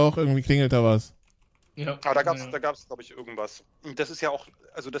 Ja, doch, irgendwie klingelt da was. Ja. Aber da gab's glaube ich, irgendwas. Und das ist ja auch,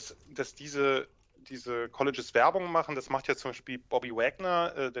 also dass diese Colleges Werbung machen, das macht ja zum Beispiel Bobby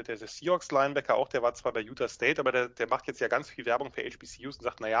Wagner, der Seahawks-Linebacker auch, der war zwar bei Utah State, aber der macht jetzt ja ganz viel Werbung für HBCUs und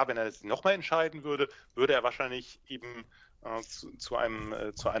sagt, naja, wenn er das nochmal entscheiden würde, würde er wahrscheinlich eben zu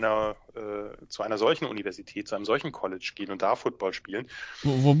einer solchen Universität, zu einem solchen College gehen und da Football spielen.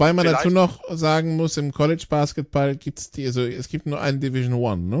 Wobei man dazu noch sagen muss, im College Basketball es gibt nur einen Division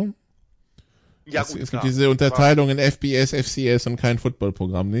 1, ne? Ja, es gibt diese Unterteilung in FBS, FCS und kein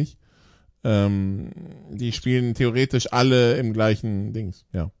Footballprogramm nicht. Die spielen theoretisch alle im gleichen Dings,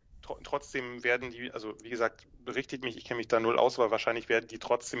 ja. Trotzdem werden die, also wie gesagt, berichtigt mich, ich kenne mich da null aus, aber wahrscheinlich werden die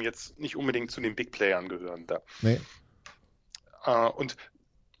trotzdem jetzt nicht unbedingt zu den Big Playern gehören da. Nee. Und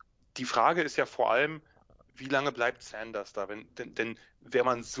die Frage ist ja vor allem, wie lange bleibt Sanders da? Denn wenn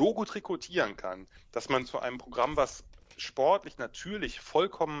man so gut rekrutieren kann, dass man zu einem Programm, was sportlich natürlich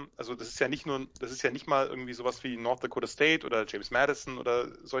vollkommen, also das ist ja nicht mal irgendwie sowas wie North Dakota State oder James Madison oder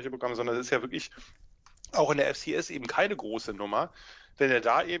solche Programme, sondern das ist ja wirklich auch in der FCS eben keine große Nummer. Wenn er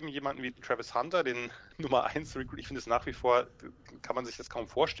da eben jemanden wie Travis Hunter, den Nummer 1 Recruit, ich finde es nach wie vor, kann man sich das kaum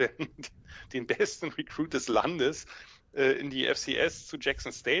vorstellen, den besten Recruit des Landes in die FCS zu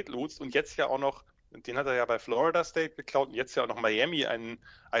Jackson State lotst und jetzt ja auch noch, den hat er ja bei Florida State geklaut und jetzt ja auch noch Miami, ein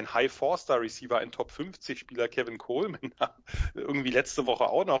High 4-Star-Receiver, ein Top 50-Spieler, Kevin Coleman, irgendwie letzte Woche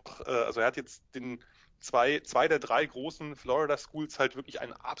auch noch, also er hat jetzt zwei der drei großen Florida Schools halt wirklich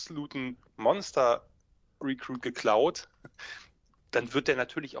einen absoluten Monster-Recruit geklaut, dann wird der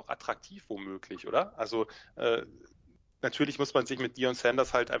natürlich auch attraktiv womöglich, oder? Also natürlich muss man sich mit Deion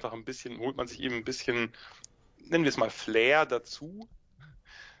Sanders halt einfach holt man sich eben ein bisschen, nennen wir es mal Flair dazu,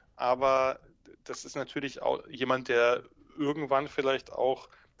 aber das ist natürlich auch jemand, der irgendwann vielleicht auch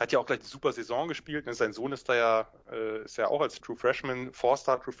Hat ja auch gleich eine super Saison gespielt. Sein Sohn ist ja auch als True Freshman,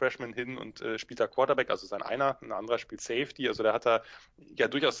 Four-Star True Freshman hin und spielt da Quarterback, also ein anderer spielt Safety. Also der hat da ja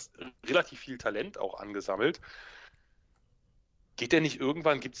durchaus relativ viel Talent auch angesammelt. Gibt es nicht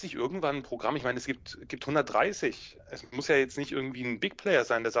irgendwann ein Programm? Ich meine, es gibt 130. Es muss ja jetzt nicht irgendwie ein Big Player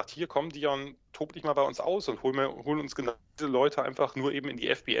sein, der sagt, hier komm Dion, tob dich mal bei uns aus und hol uns genau diese Leute einfach nur eben in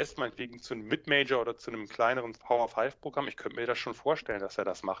die FBS, meinetwegen zu einem Mid-Major oder zu einem kleineren Power-5-Programm. Ich könnte mir das schon vorstellen, dass er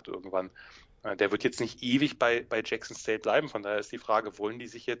das macht irgendwann. Der wird jetzt nicht ewig bei Jackson State bleiben. Von daher ist die Frage, wollen die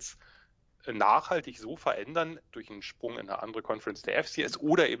sich jetzt nachhaltig so verändern durch einen Sprung in eine andere Conference der FCS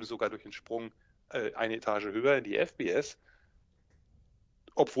oder eben sogar durch einen Sprung eine Etage höher in die FBS?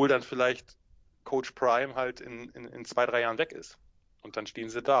 Obwohl dann vielleicht Coach Prime halt in 2-3 Jahren weg ist. Und dann stehen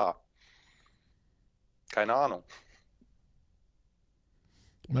sie da. Keine Ahnung.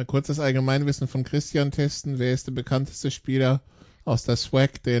 Mal kurz das Allgemeinwissen von Christian testen. Wer ist der bekannteste Spieler aus der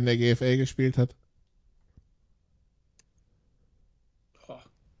SWAC, der in der GFL gespielt hat?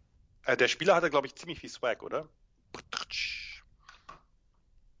 Der Spieler hatte, glaube ich, ziemlich viel Swag, oder?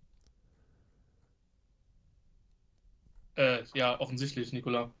 Ja, offensichtlich,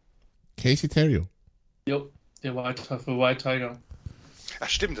 Nicola. Casey Terrio. Jo, der war für White Tiger. Ach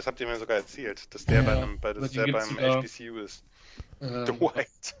stimmt, das habt ihr mir sogar erzählt, dass der beim HBCU ist.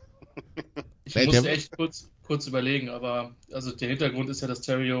 Dwight. Ich musste echt kurz überlegen, aber also der Hintergrund ist ja, dass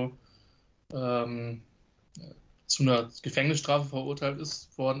Terrio zu einer Gefängnisstrafe verurteilt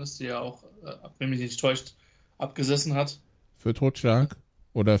worden ist, die er auch, wenn mich nicht täuscht, abgesessen hat. Für Totschlag?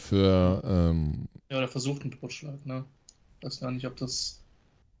 Oder für ja, oder versuchten Totschlag, ne? Ich weiß gar nicht, ob das...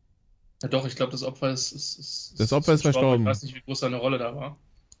 Ja doch, ich glaube, das Opfer ist das Opfer ist verstorben. Ich weiß nicht, wie groß seine Rolle da war.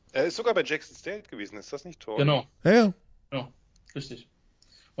 Er ist sogar bei Jackson State gewesen, ist das nicht toll? Genau. Ja. Ja, richtig.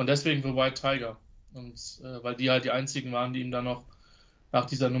 Und deswegen für White Tiger. Und weil die halt die einzigen waren, die ihm dann noch nach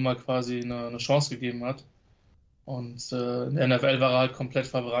dieser Nummer quasi eine Chance gegeben hat. Und in der NFL war er halt komplett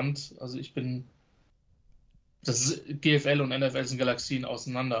verbrannt. Also GFL und NFL sind Galaxien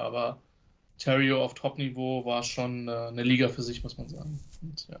auseinander, aber Terrio auf Top-Niveau war schon eine Liga für sich, muss man sagen.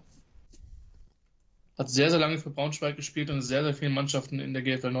 Und, ja. Hat sehr, sehr lange für Braunschweig gespielt und sehr, sehr vielen Mannschaften in der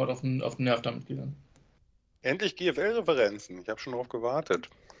GFL Nord auf den Nerv damit gegangen. Endlich GFL-Referenzen. Ich habe schon darauf gewartet.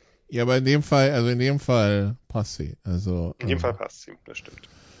 Ja, aber in dem Fall passt sie. Also, in dem Fall passt sie, das stimmt.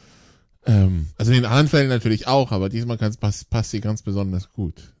 Also in den anderen Fällen natürlich auch, aber diesmal passt sie ganz besonders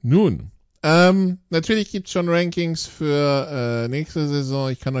gut. Nun, natürlich gibt's schon Rankings für nächste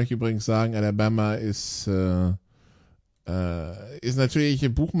Saison. Ich kann euch übrigens sagen, Alabama ist natürlich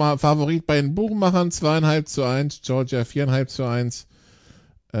Favorit bei den Buchmachern 2,5-1, Georgia 4,5-1,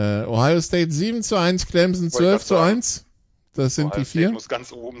 Ohio State 7-1, Clemson 12-1. Das sind die 4. State muss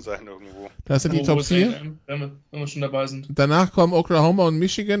ganz oben sein irgendwo. Das sind die Top 4. Wenn wir schon dabei sind. Danach kommen Oklahoma und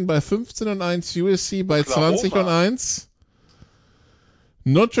Michigan bei 15-1, USC bei 20-1.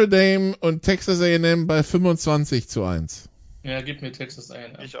 Notre Dame und Texas A&M bei 25-1. Ja, gib mir Texas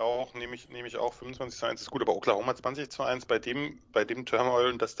A&M. Ich auch, nehme ich auch 25-1 ist gut, aber Oklahoma 20-1 bei dem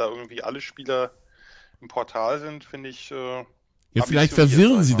Turmoil, dass da irgendwie alle Spieler im Portal sind, finde ich. Ja, vielleicht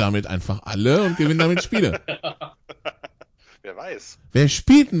verwirren sie damit einfach alle und gewinnen damit Spiele. Wer weiß. Wer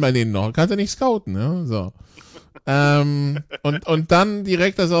spielt denn bei denen noch? Kannst du nicht scouten, ne? So. Und dann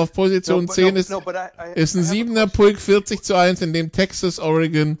direkt, also auf Position 10 ist ein 7er Pulk 40-1, in dem Texas,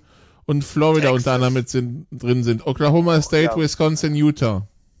 Oregon und Florida unter anderem drin sind. Oklahoma State, Wisconsin, Utah.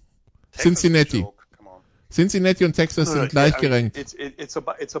 Cincinnati. Cincinnati und Texas sind gleich gerankt. It's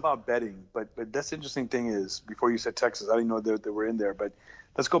about betting, but that's the interesting thing is, before you said Texas, I didn't know that they were in there, but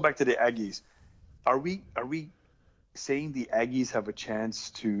let's go back to the Aggies. Are we saying the Aggies have a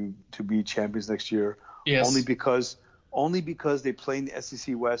chance to be champions next year? Yes. Only because they play in the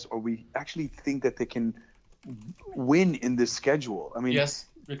SEC West, or we actually think that they can win in this schedule? I mean, yes,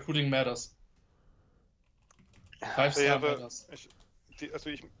 recruiting matters. 5-star matters.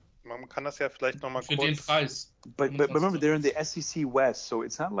 Man kann das ja vielleicht nochmal kurz... Für den Preis. But remember, they're in the SEC West, so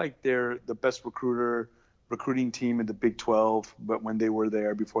it's not like they're the best recruiting team in the Big 12, but when they were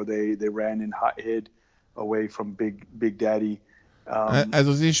there before they ran in hot hit away from Big Daddy.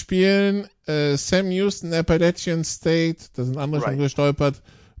 Also sie spielen Sam Houston, Appalachian State, da sind andere schon gestolpert,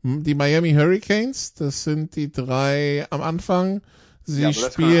 die Miami Hurricanes, das sind die 3 am Anfang. Sie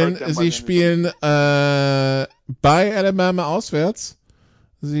spielen bei Alabama auswärts.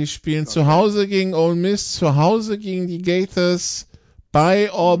 Sie spielen zu Hause gegen Ole Miss, zu Hause gegen die Gators,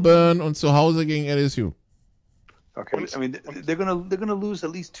 bei Auburn und zu Hause gegen LSU. Okay, I mean they're gonna lose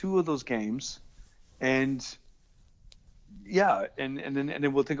at least 2 of those games, and Yeah, and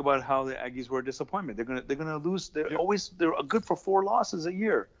then we'll think about how the Aggies were a disappointment. They're gonna lose. They're good for 4 losses a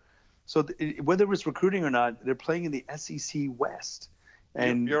year. So whether it's recruiting or not, they're playing in the SEC West.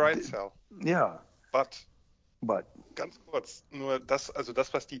 And you're right, Sal. Ja. But ganz kurz, nur das,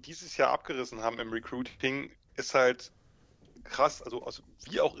 was die dieses Jahr abgerissen haben im Recruiting, ist halt krass. Also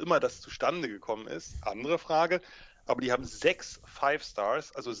wie auch immer das zustande gekommen ist, andere Frage. Aber die haben 6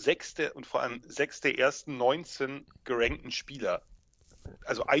 5-Stars, also 6 der ersten 19 gerankten Spieler.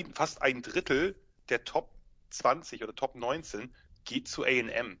 Also fast ein Drittel der Top 20 oder Top 19 geht zu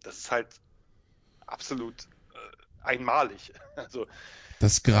A&M. Das ist halt absolut einmalig. Also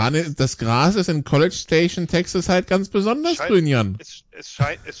das Gras ist in College Station, Texas halt ganz besonders grün, Jan. Es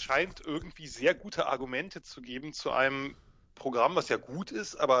scheint irgendwie sehr gute Argumente zu geben zu einem Programm, was ja gut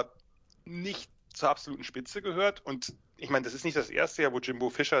ist, aber nicht zur absoluten Spitze gehört. Und ich meine, das ist nicht das erste Jahr, wo Jimbo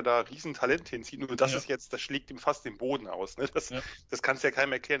Fisher da Riesentalent hinzieht. Nur das ist jetzt, das schlägt ihm fast den Boden aus. Ne? Das kannst du ja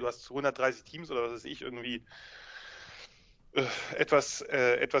keinem erklären. Du hast 130 Teams oder was weiß ich, irgendwie etwas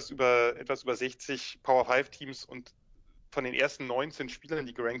über 60 Power 5 Teams und von den ersten 19 Spielern,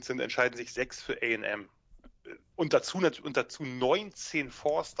 die gerankt sind, entscheiden sich 6 für A&M. Und dazu 19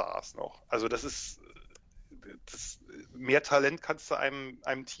 4-Stars noch. Also mehr Talent kannst du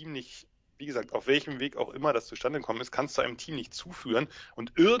einem Team nicht, wie gesagt, auf welchem Weg auch immer das zustande gekommen ist, kannst du einem Team nicht zuführen.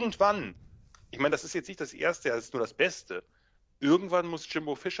 Und irgendwann, ich meine, das ist jetzt nicht das Erste, das ist nur das Beste. Irgendwann muss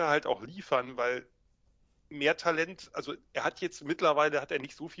Jimbo Fisher halt auch liefern, weil mehr Talent, also mittlerweile hat er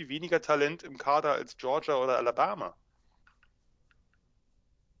nicht so viel weniger Talent im Kader als Georgia oder Alabama.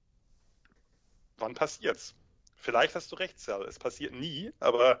 Wann passiert's? Vielleicht hast du recht, Sal. Es passiert nie,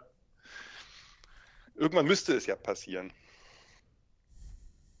 aber irgendwann müsste es ja passieren.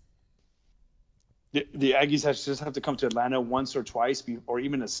 The Aggies just have to come to Atlanta once or twice, or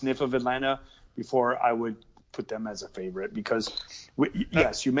even a sniff of Atlanta, before I would put them as a favorite. Because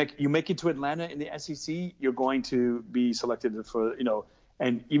yes, you make it to Atlanta in the SEC, you're going to be selected for,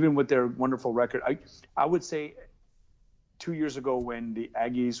 and even with their wonderful record, I would say 2 years ago when the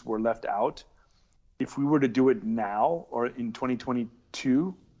Aggies were left out, if we were to do it now or in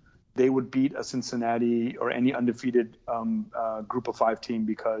 2022, they would beat a Cincinnati or any undefeated group of 5 team,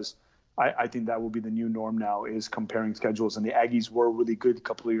 because I think that will be the new norm now, is comparing schedules. And the Aggies were really good a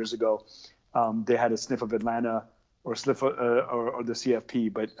couple of years ago. They had a sniff of Atlanta or the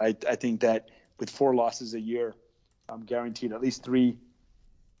CFP, but I think that with 4 losses a year, guaranteed at least 3,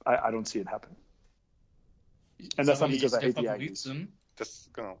 I don't see it happen. And that's not because I hate the Aggies.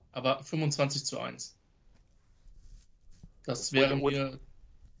 Genau. Aber 25-1. Das wäre mir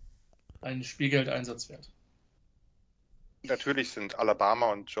ein Spielgeldeinsatz wert. Natürlich sind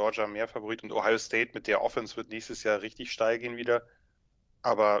Alabama und Georgia mehr Favorit und Ohio State mit der Offense wird nächstes Jahr richtig steil gehen wieder.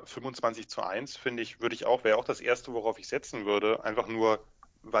 Aber 25-1 finde ich, wäre auch das erste, worauf ich setzen würde. Einfach nur,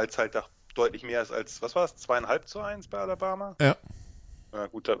 weil es halt deutlich mehr ist als, was war es, 2,5-1 bei Alabama? Ja. Na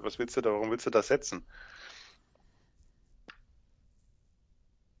gut, warum willst du das setzen?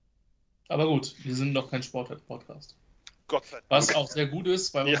 Aber gut, wir sind noch kein Sport-Podcast. Gott sei Dank. Was auch sehr gut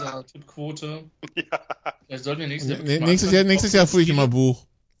ist bei unserer Tippquote. Ja. Vielleicht sollten wir nächstes Jahr führe ich immer Buch.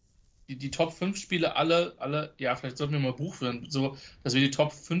 Die Top 5 Spiele alle, vielleicht sollten wir mal Buch führen, so, dass wir die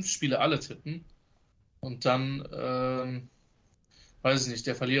Top 5 Spiele alle tippen. Und dann, weiß ich nicht,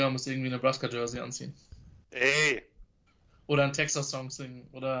 der Verlierer muss irgendwie eine Nebraska-Jersey anziehen. Ey! Oder ein Texas-Song singen.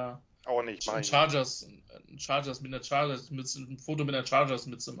 Oder auch nicht, ein Chargers mit einer Chargers-Mütze, ein Foto mit einer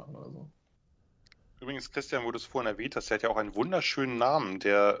Chargers-Mütze machen oder so. Übrigens, Christian, wo du es vorhin erwähnt hast, der hat ja auch einen wunderschönen Namen,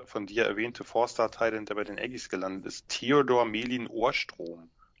 der von dir erwähnte 4-Star-Titan, der bei den Aggies gelandet ist. Theodor Melin Ohrstrom.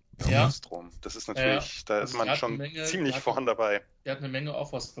 Ja. Ohrstrom. Das ist natürlich, da ist man schon ziemlich vorn dabei. Der hat eine Menge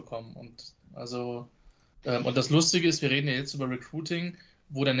Offers bekommen. Und das Lustige ist, wir reden ja jetzt über Recruiting,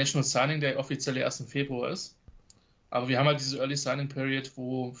 wo der National Signing Day offiziell der 1. Februar ist. Aber wir haben halt diese Early Signing Period,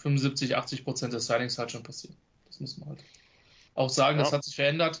 wo 75-80% der Signings halt schon passieren. Das muss man halt auch sagen, das hat sich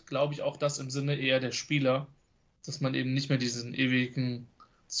verändert, glaube ich, auch das im Sinne eher der Spieler, dass man eben nicht mehr diesen ewigen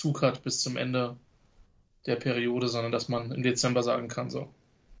Zug hat bis zum Ende der Periode, sondern dass man im Dezember sagen kann, so,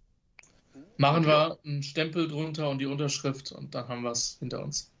 machen wir einen Stempel drunter und die Unterschrift und dann haben wir es hinter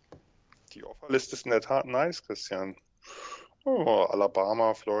uns. Die Offerliste ist in der Tat nice, Christian. Oh,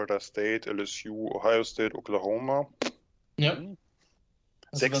 Alabama, Florida State, LSU, Ohio State, Oklahoma. Ja.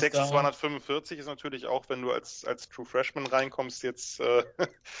 6'6", 245 ist natürlich auch, wenn du als True Freshman reinkommst, jetzt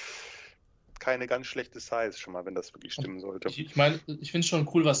keine ganz schlechte Size schon mal, wenn das wirklich stimmen sollte. Ich meine, ich finde es schon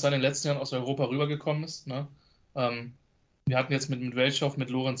cool, was da in den letzten Jahren aus Europa rübergekommen ist. Ne? Wir hatten jetzt mit Welchow, mit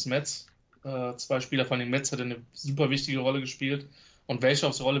Lorenz Metz, 2 Spieler von den Metz, hat eine super wichtige Rolle gespielt und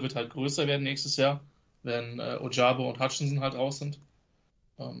Welchows Rolle wird halt größer werden nächstes Jahr. wenn Ojabo und Hutchinson halt raus sind.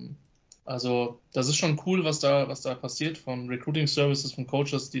 Also das ist schon cool, was da passiert von Recruiting Services, von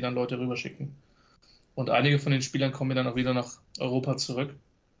Coaches, die dann Leute rüberschicken. Und einige von den Spielern kommen dann auch wieder nach Europa zurück.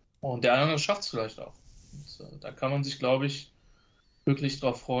 Und der andere schafft es vielleicht auch. Und, da kann man sich, glaube ich, wirklich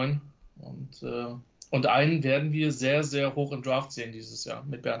drauf freuen. Und einen werden wir sehr, sehr hoch im Draft sehen dieses Jahr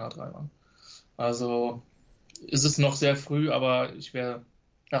mit Bernhard Reimann. Also ist es noch sehr früh, aber ich wäre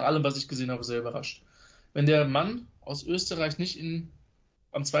nach allem, was ich gesehen habe, sehr überrascht. Wenn der Mann aus Österreich nicht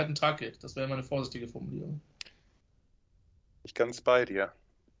am zweiten Tag geht, das wäre meine vorsichtige Formulierung. Ich ganz bei dir.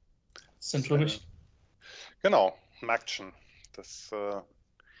 Sind für mich. Genau, Maction.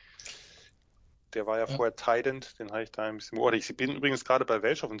 Der war ja vorher Tight End, den habe ich da ein bisschen beobachtet. Ich bin übrigens gerade bei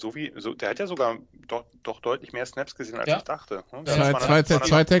Welchow und der hat ja sogar doch deutlich mehr Snaps gesehen, als ich dachte.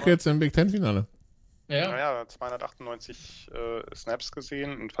 Zwei Tackles im Big Ten-Finale. Ja, 298 Snaps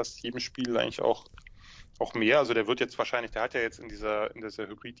gesehen, in fast jedem Spiel eigentlich auch mehr. Also der hat ja jetzt in dieser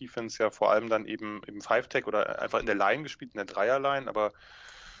Hybrid-Defense ja vor allem dann eben im Five-Tech oder einfach in der Line gespielt, in der Dreier-Line, aber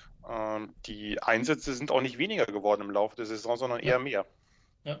die Einsätze sind auch nicht weniger geworden im Laufe der Saison, sondern eher mehr.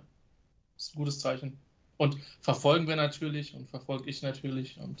 Ja, das ist ein gutes Zeichen. Und verfolgen wir natürlich und verfolge ich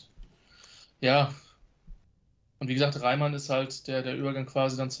natürlich. Und ja, und wie gesagt, Reimann ist halt der Übergang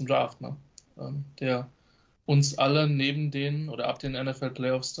quasi dann zum Draft, ne? Der uns alle neben den oder ab den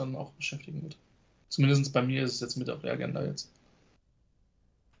NFL-Playoffs dann auch beschäftigen wird. Zumindest bei mir ist es jetzt mit auf der Agenda jetzt.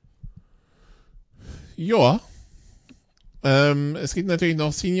 Ja. Es gibt natürlich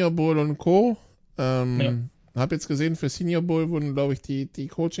noch Senior Bowl und Co. Hab jetzt gesehen, für Senior Bowl wurden, glaube ich, die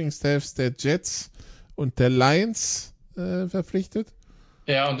Coaching-Staffs der Jets und der Lions verpflichtet.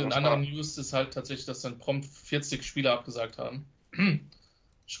 Ja, und in anderen News ist halt tatsächlich, dass dann prompt 40 Spieler abgesagt haben.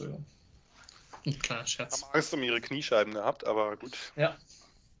 Entschuldigung. Ein kleiner Scherz. Haben Angst um ihre Kniescheiben gehabt, aber gut. Ja.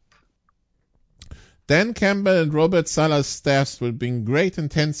 Dan Campbell and Robert Sala's staffs will bring great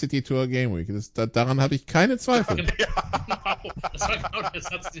intensity to our game week. Daran habe ich keine Zweifel. Ja, genau. Das war genau der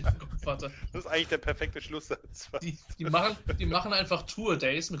Satz, den ich im Kopf hatte. Das ist eigentlich der perfekte Schlusssatz. Die machen einfach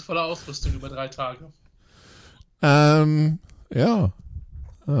Tour-Days mit voller Ausrüstung über 3 Tage. Ja.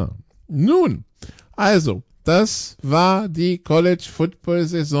 Nun, also, das war die College Football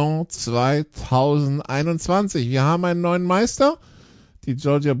Saison 2021. Wir haben einen neuen Meister. Die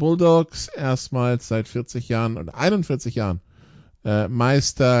Georgia Bulldogs, erstmals seit 40 Jahren oder 41 Jahren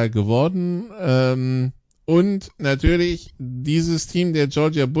Meister geworden. Und natürlich dieses Team der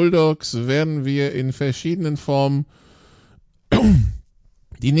Georgia Bulldogs werden wir in verschiedenen Formen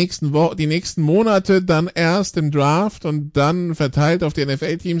die nächsten Monate dann erst im Draft und dann verteilt auf die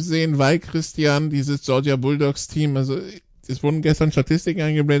NFL-Teams sehen, weil Christian dieses Georgia Bulldogs-Team, also es wurden gestern Statistiken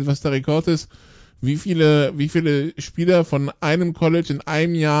eingeblendet, was der Rekord ist, wie viele Spieler von einem College in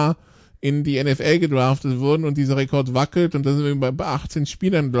einem Jahr in die NFL gedraftet wurden und dieser Rekord wackelt und da sind wir bei 18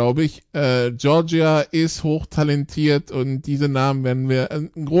 Spielern, glaube ich. Georgia ist hochtalentiert und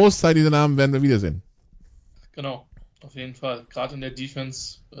einen Großteil dieser Namen werden wir wiedersehen. Genau, auf jeden Fall. Gerade in der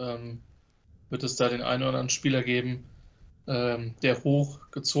Defense wird es da den einen oder anderen Spieler geben, der hoch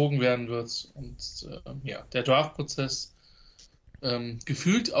gezogen werden wird. Und der Draft-Prozess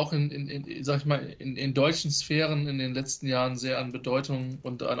gefühlt auch in deutschen Sphären in den letzten Jahren sehr an Bedeutung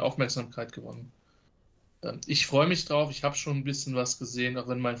und an Aufmerksamkeit gewonnen. Ich freue mich drauf, ich habe schon ein bisschen was gesehen, auch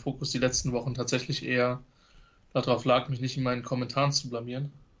wenn mein Fokus die letzten Wochen tatsächlich eher darauf lag, mich nicht in meinen Kommentaren zu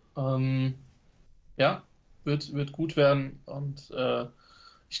blamieren. Wird gut werden und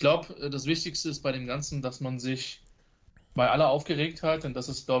ich glaube, das Wichtigste ist bei dem Ganzen, dass man sich bei aller Aufgeregtheit, denn das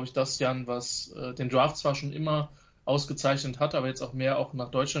ist, glaube ich, das, Jan, was den Draft zwar schon immer ausgezeichnet hat, aber jetzt auch mehr auch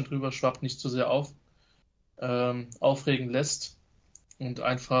nach Deutschland rüber schwappt, nicht zu sehr aufregen lässt und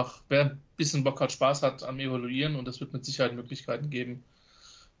einfach, wer ein bisschen Bock hat, Spaß hat am Evaluieren und es wird mit Sicherheit Möglichkeiten geben,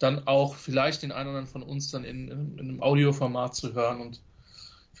 dann auch vielleicht den einen oder anderen von uns dann in einem Audioformat zu hören und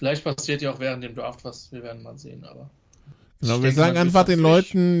vielleicht passiert ja auch während dem Draft was, wir werden mal sehen, aber genau, wir sagen einfach den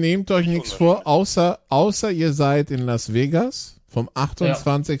Leuten, nehmt euch nichts vor, außer ihr seid in Las Vegas. Vom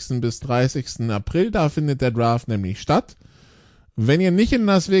 28. bis 30. April, da findet der Draft nämlich statt. Wenn ihr nicht in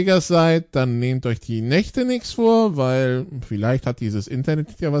Las Vegas seid, dann nehmt euch die Nächte nichts vor, weil vielleicht hat dieses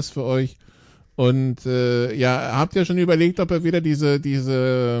Internet ja was für euch. Und habt ihr schon überlegt, ob ihr wieder diese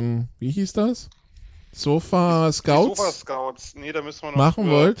wie hieß das? Sofa Scouts Nee, da müssen wir noch machen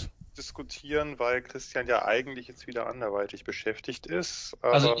wollt? Diskutieren, weil Christian ja eigentlich jetzt wieder anderweitig beschäftigt ist.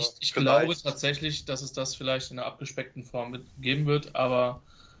 Aber also ich glaube tatsächlich, dass es das vielleicht in einer abgespeckten Form geben wird, aber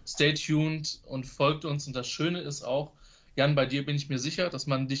stay tuned und folgt uns. Und das Schöne ist auch, Jan, bei dir bin ich mir sicher, dass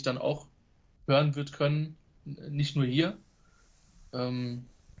man dich dann auch hören wird können, nicht nur hier.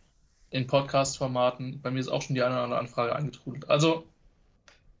 in Podcast-Formaten. Bei mir ist auch schon die eine oder andere Anfrage eingetrudelt. Also,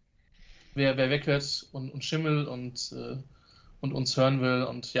 wer weg wird und Schimmel und uns hören will.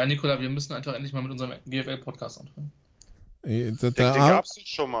 Und ja, Nikola, wir müssen einfach endlich mal mit unserem GFL-Podcast anfangen. Den gab es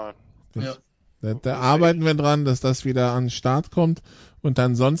schon mal. Ja. Da arbeiten wir dran, dass das wieder an den Start kommt. Und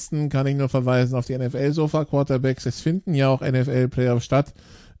ansonsten kann ich nur verweisen auf die NFL-Sofa-Quarterbacks. Es finden ja auch NFL-Playoffs statt.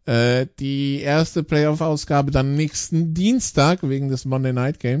 Die erste Playoff-Ausgabe dann nächsten Dienstag wegen des Monday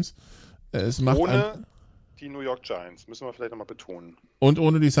Night Games. Ohne die New York Giants, müssen wir vielleicht nochmal betonen. Und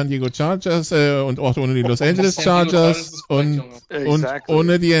ohne die San Diego Chargers und auch ohne die Los Angeles Chargers und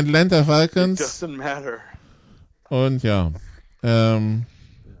ohne die Atlanta Falcons. It doesn't matter. Und ja,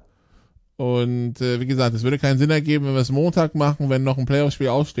 wie gesagt, es würde keinen Sinn ergeben, wenn wir es Montag machen, wenn noch ein Playoff-Spiel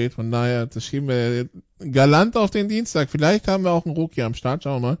aussteht. Von daher, das schieben wir galant auf den Dienstag. Vielleicht haben wir auch einen Rookie am Start,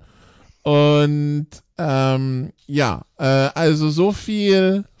 schauen wir mal. Und also so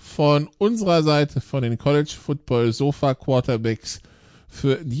viel von unserer Seite, von den College Football Sofa Quarterbacks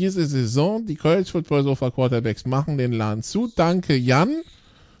für diese Saison. Die College Football Sofa Quarterbacks machen den Laden zu. Danke Jan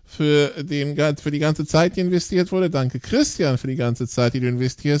für die ganze Zeit, die investiert wurde. Danke Christian für die ganze Zeit, die du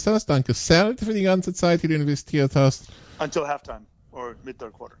investiert hast. Danke Sal für die ganze Zeit, die du investiert hast. Until halftime or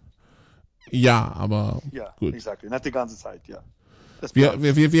mid-third quarter. Ja, aber Yeah, gut. exactly. Not the ganze Zeit, ja.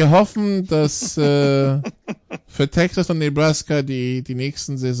 Wir hoffen, dass für Texas und Nebraska die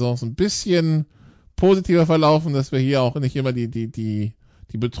nächsten Saisons ein bisschen positiver verlaufen, dass wir hier auch nicht immer die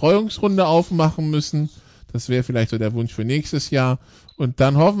Betreuungsrunde aufmachen müssen. Das wäre vielleicht so der Wunsch für nächstes Jahr. Und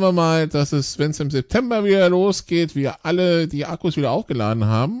dann hoffen wir mal, dass es, wenn es im September wieder losgeht, wir alle die Akkus wieder aufgeladen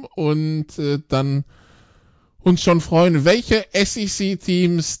haben und dann uns schon freuen, welche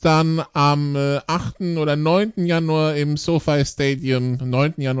SEC-Teams dann am 8. oder 9. Januar im SoFi Stadium,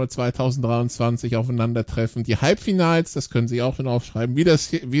 9. Januar 2023 aufeinandertreffen. Die Halbfinals, das können Sie auch schon aufschreiben, wieder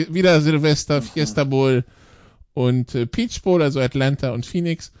Silvester, Fiesta Bowl und Peach Bowl, also Atlanta und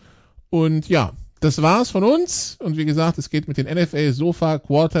Phoenix. Und ja, das war's von uns. Und wie gesagt, es geht mit den NFL Sofa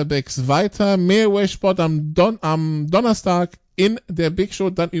Quarterbacks weiter. Mehr US-Sport am Donnerstag in der Big Show.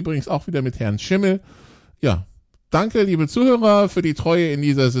 Dann übrigens auch wieder mit Herrn Schimmel. Ja, danke, liebe Zuhörer, für die Treue in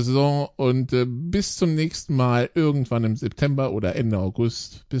dieser Saison. Und bis zum nächsten Mal irgendwann im September oder Ende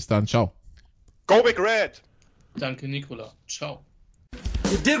August. Bis dann, ciao. Go Big Red! Danke, Nikola. Ciao.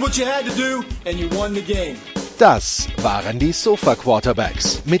 You did what you had to do and you won the game. Das waren die Sofa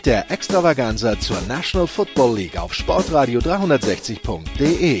Quarterbacks mit der Extravaganza zur National Football League auf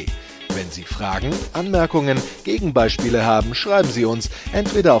sportradio360.de. Wenn Sie Fragen, Anmerkungen, Gegenbeispiele haben, schreiben Sie uns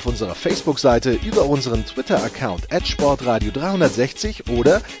entweder auf unserer Facebook-Seite, über unseren Twitter-Account @sportradio360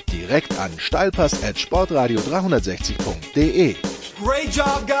 oder direkt an steilpass@sportradio360.de. Great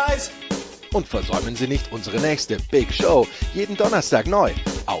job, guys. Und versäumen Sie nicht unsere nächste Big Show, jeden Donnerstag neu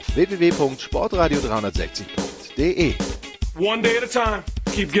auf www.sportradio360.de. One day at a time.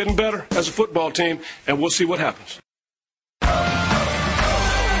 Keep getting better as a football team, and we'll see what happens.